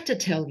I have to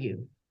tell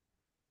you,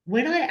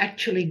 when I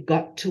actually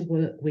got to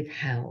work with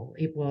Hal,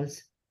 it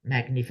was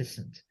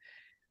magnificent.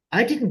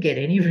 I didn't get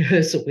any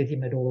rehearsal with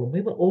him at all.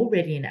 We were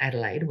already in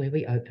Adelaide where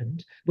we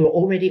opened. We were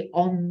already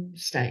on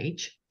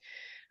stage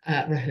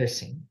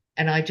rehearsing.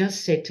 And I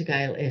just said to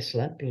Gail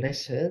Essler,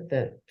 bless her,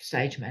 the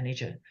stage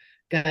manager,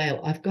 Gail,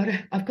 I've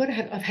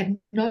had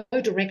no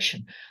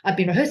direction. I've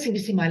been rehearsing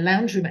this in my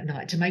lounge room at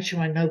night to make sure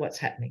I know what's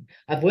happening.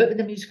 I've worked with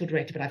the musical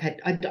director, but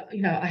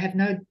I have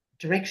no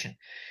direction.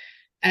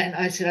 And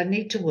I said, I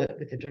need to work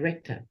with the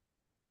director.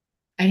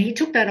 And he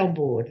took that on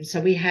board.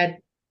 So we had,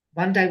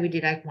 one day we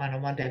did Act 1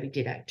 and one day we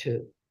did Act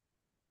 2.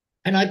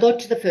 And I got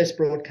to the first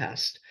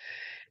broadcast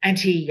and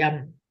he,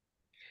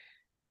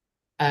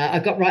 I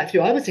got right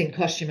through. I was in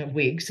costume and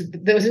wigs.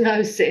 There was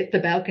no set. The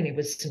balcony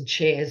was some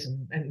chairs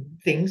and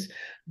things.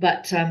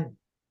 But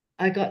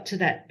I got to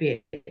that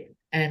bit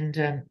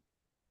and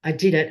I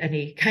did it. And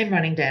he came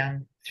running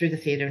down through the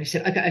theatre and he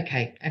said,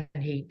 okay. And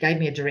he gave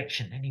me a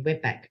direction and he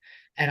went back.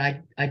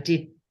 And I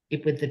did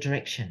it with the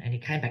direction. And he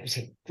came back and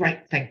said,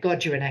 great, thank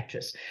God you're an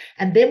actress.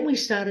 And then we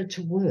started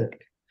to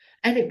work.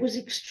 And it was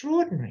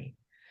extraordinary.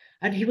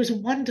 And he was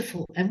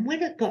wonderful. And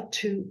when it got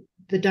to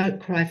the Don't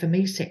Cry For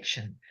Me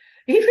section,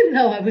 even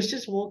though I was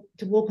just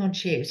to walk on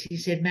chairs, he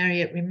said,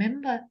 Mariette,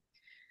 remember,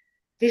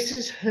 this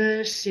is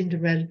her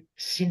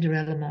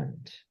Cinderella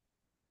moment.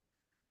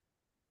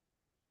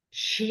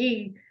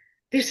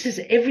 This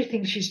is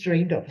everything she's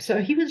dreamed of. So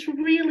he was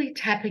really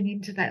tapping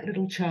into that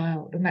little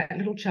child and that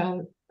little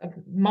child,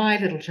 my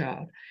little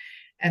child,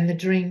 and the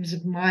dreams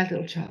of my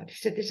little child. He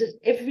said, this is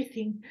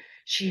everything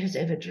she has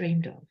ever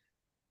dreamed of.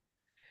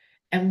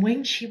 And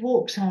when she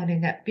walks on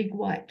in that big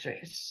white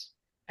dress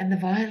and the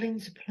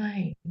violins are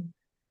playing,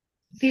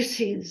 this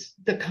is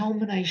the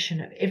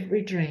culmination of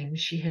every dream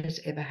she has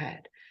ever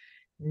had.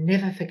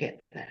 Never forget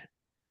that.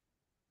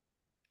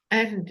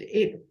 And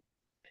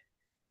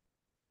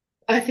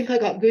I think I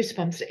got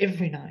goosebumps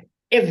every night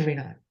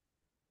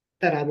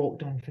that I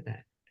walked on for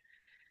that.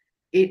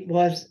 It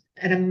was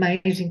an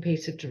amazing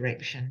piece of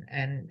direction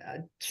and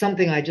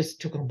something I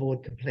just took on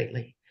board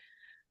completely.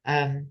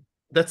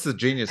 That's the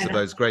genius of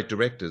those great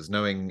directors,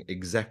 knowing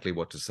exactly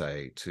what to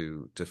say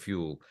to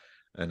fuel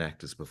an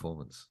actor's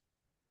performance.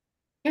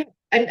 Yeah,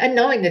 and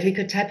knowing that he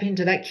could tap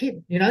into that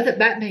kid, you know,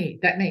 that me,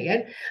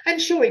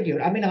 and sure he knew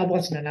it. I mean, I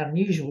wasn't an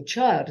unusual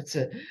child.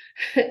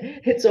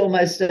 It's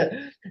almost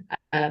a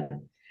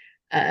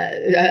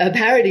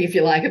parody, if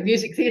you like, of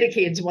music theatre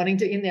kids wanting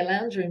to in their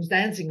lounge rooms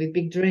dancing with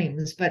big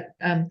dreams. But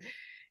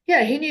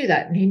yeah, he knew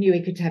that, and he knew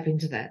he could tap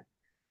into that.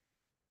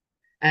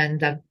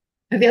 And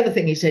And the other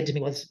thing he said to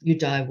me was, "You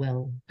die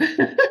well."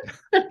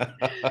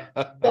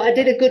 So I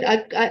did a good,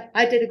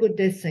 I did a good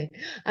death scene.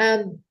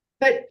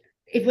 But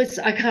it was,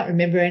 I can't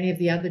remember any of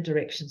the other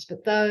directions,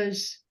 but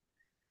those,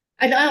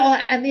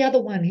 and the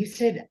other one, he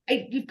said,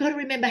 "Hey, you've got to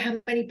remember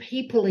how many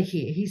people are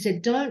here." He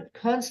said, "Don't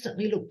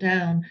constantly look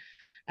down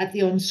at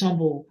the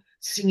ensemble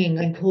singing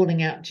and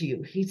calling out to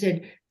you." He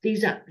said,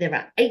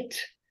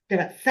 there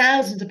are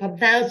thousands upon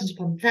thousands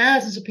upon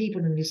thousands of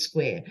people in this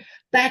square,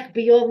 back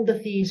beyond the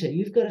theatre.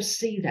 You've got to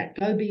see that,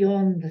 go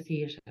beyond the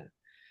theatre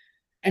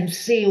and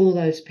see all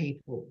those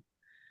people.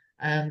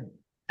 And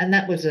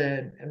that was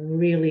a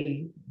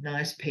really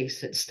nice piece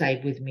that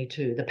stayed with me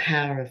too, the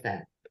power of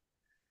that,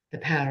 the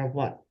power of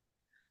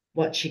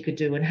what she could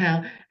do, and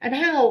how,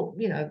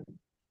 you know,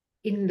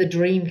 in the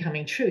dream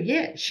coming true,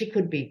 yeah, she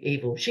could be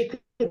evil, she could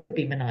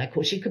be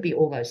maniacal, she could be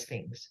all those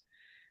things.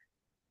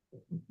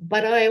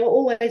 But I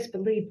always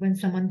believe when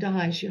someone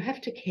dies, you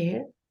have to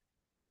care.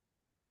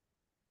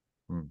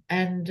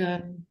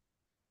 And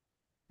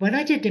when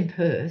I did in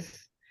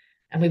Perth,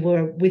 and we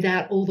were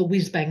without all the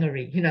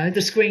whiz-bangery, you know,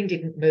 the screen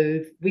didn't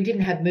move, we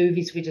didn't have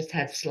movies, we just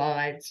had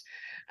slides.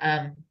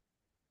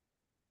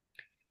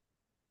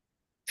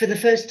 For the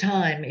first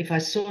time, if I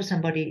saw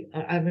somebody,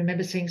 I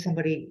remember seeing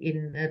somebody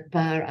in a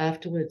bar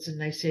afterwards,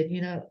 and they said,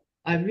 "You know,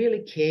 I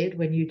really cared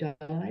when you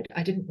died.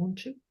 I didn't want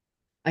to.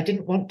 I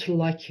didn't want to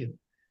like you."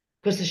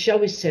 Because the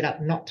show is set up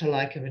not to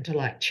like her and to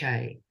like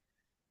Che.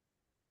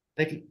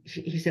 But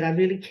he said, "I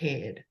really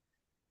cared."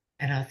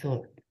 And I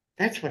thought,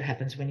 that's what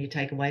happens when you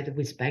take away the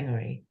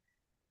whiz-bangery.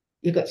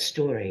 You've got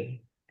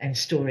story, and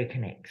story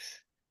connects.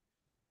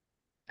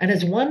 And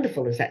as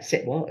wonderful as that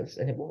set was,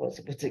 and it was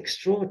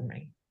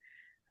extraordinary.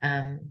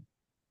 I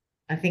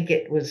think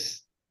it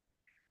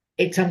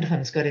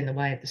sometimes got in the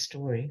way of the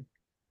story.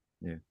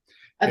 Yeah.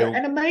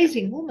 An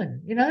amazing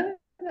woman, you know,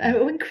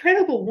 an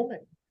incredible woman.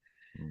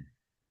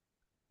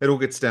 It all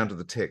gets down to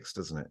the text,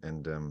 doesn't it?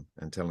 And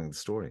telling the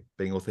story,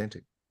 being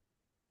authentic.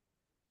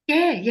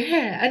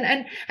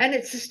 Yeah. And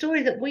it's a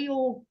story that we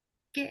all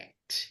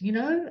get, you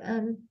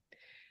know.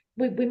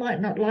 We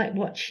might not like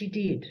what she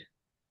did,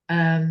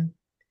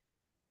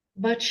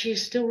 but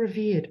she's still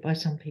revered by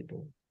some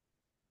people.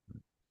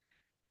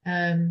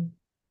 And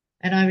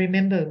I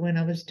remember when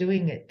I was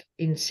doing it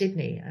in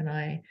Sydney, and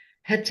I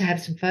had to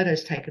have some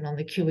photos taken on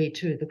the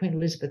QE2. The Queen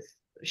Elizabeth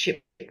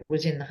ship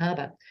was in the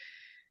harbour.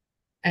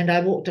 And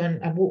I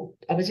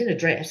was in a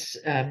dress.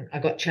 I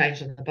got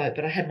changed on the boat,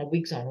 but I had my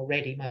wigs on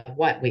already, my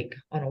white wig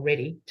on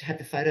already to have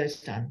the photos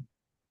done.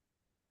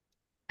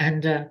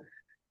 And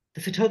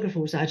the photographer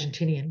was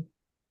Argentinian.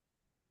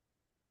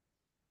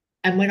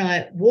 And when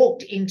I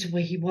walked into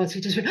where he was,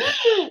 he just went,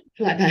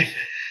 like that.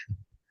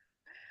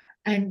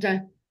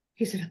 And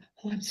he said,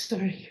 "Oh, I'm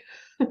sorry."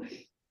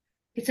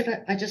 He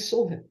said, I just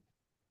saw her.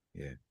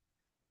 Yeah.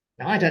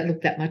 Now, I don't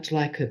look that much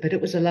like her, but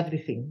it was a lovely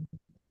thing.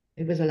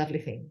 It was a lovely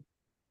thing.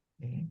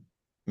 Yeah.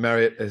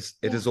 Mariette,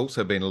 it has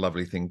also been a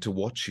lovely thing to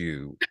watch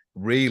you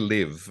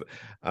relive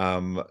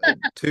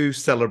two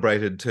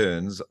celebrated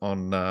turns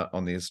on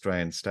the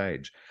Australian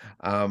stage.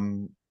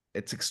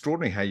 It's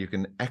extraordinary how you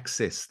can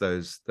access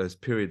those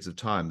periods of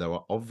time. They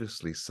were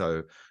obviously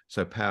so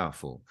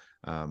powerful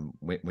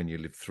when you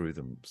live through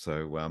them.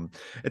 So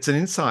it's an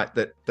insight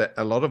that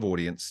a lot of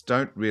audience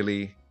don't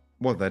really,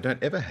 well, they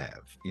don't ever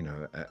have, you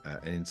know,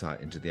 an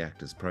insight into the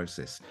actor's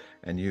process.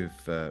 And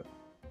you've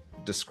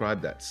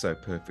described that so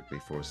perfectly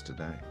for us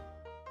today.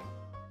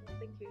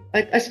 Thank you.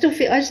 I still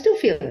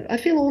feel it. I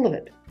feel all of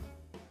it.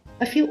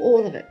 I feel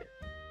all of it.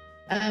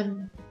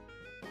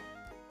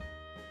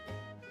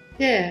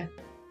 Yeah.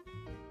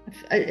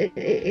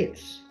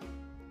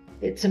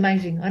 It's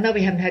amazing. I know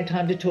we haven't had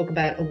time to talk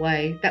about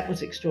Away. That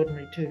was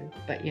extraordinary too.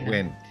 But you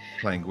know,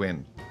 playing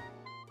Gwen.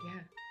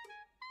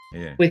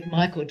 Yeah. With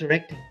Michael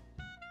directing.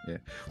 Yeah.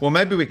 Well,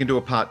 maybe we can do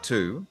a part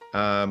 2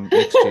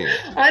 next year.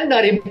 I'm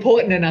not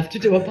important enough to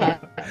do a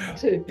part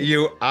 2.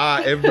 You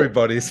are.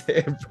 Everybody's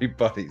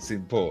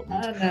important.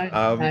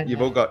 I know.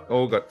 You've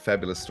all got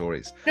fabulous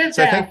stories.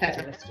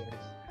 Fabulous stories.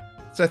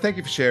 So thank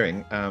you for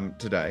sharing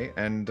today,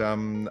 and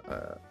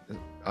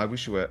I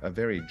wish you a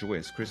very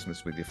joyous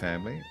Christmas with your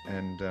family,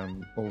 and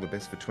all the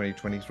best for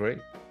 2023.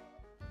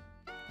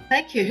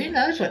 Thank you. Who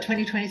knows what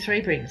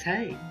 2023 brings?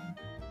 Hey,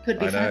 could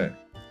be fun. I know.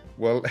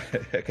 Well,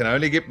 it can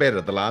only get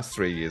better. The last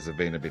 3 years have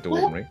been a bit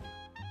ordinary.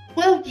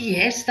 Well,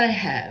 yes, they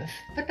have,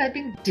 but they've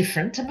been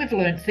different, and we've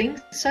learned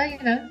things. So,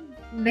 you know,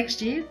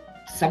 next year,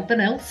 something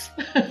else.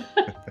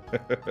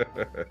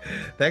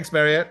 Thanks,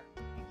 Mariette.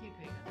 Thank you,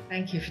 Peter.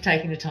 Thank you for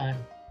taking the time.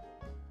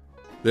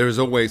 There is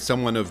always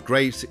someone of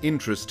great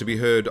interest to be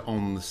heard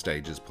on the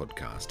Stages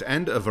podcast,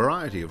 and a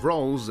variety of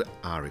roles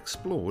are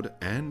explored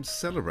and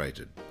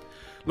celebrated.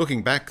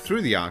 Looking back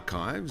through the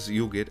archives,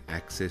 you'll get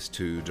access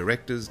to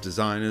directors,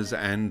 designers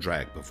and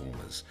drag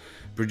performers,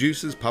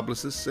 producers,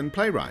 publicists and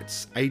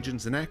playwrights,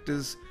 agents and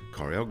actors,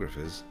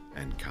 choreographers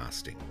and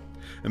casting,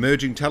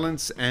 emerging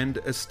talents and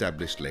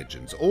established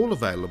legends, all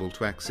available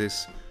to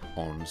access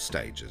on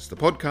Stages, the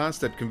podcast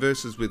that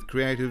converses with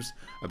creatives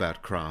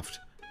about craft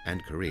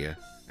and career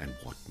and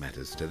what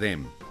matters to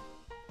them.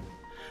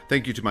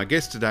 Thank you to my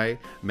guest today,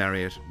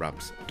 Marriett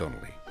Rups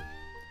Donnelly.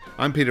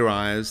 I'm Peter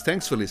Ayres.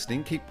 Thanks for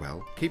listening. Keep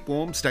well, keep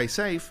warm, stay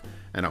safe,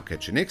 and I'll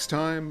catch you next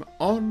time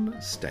on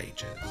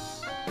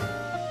Stages.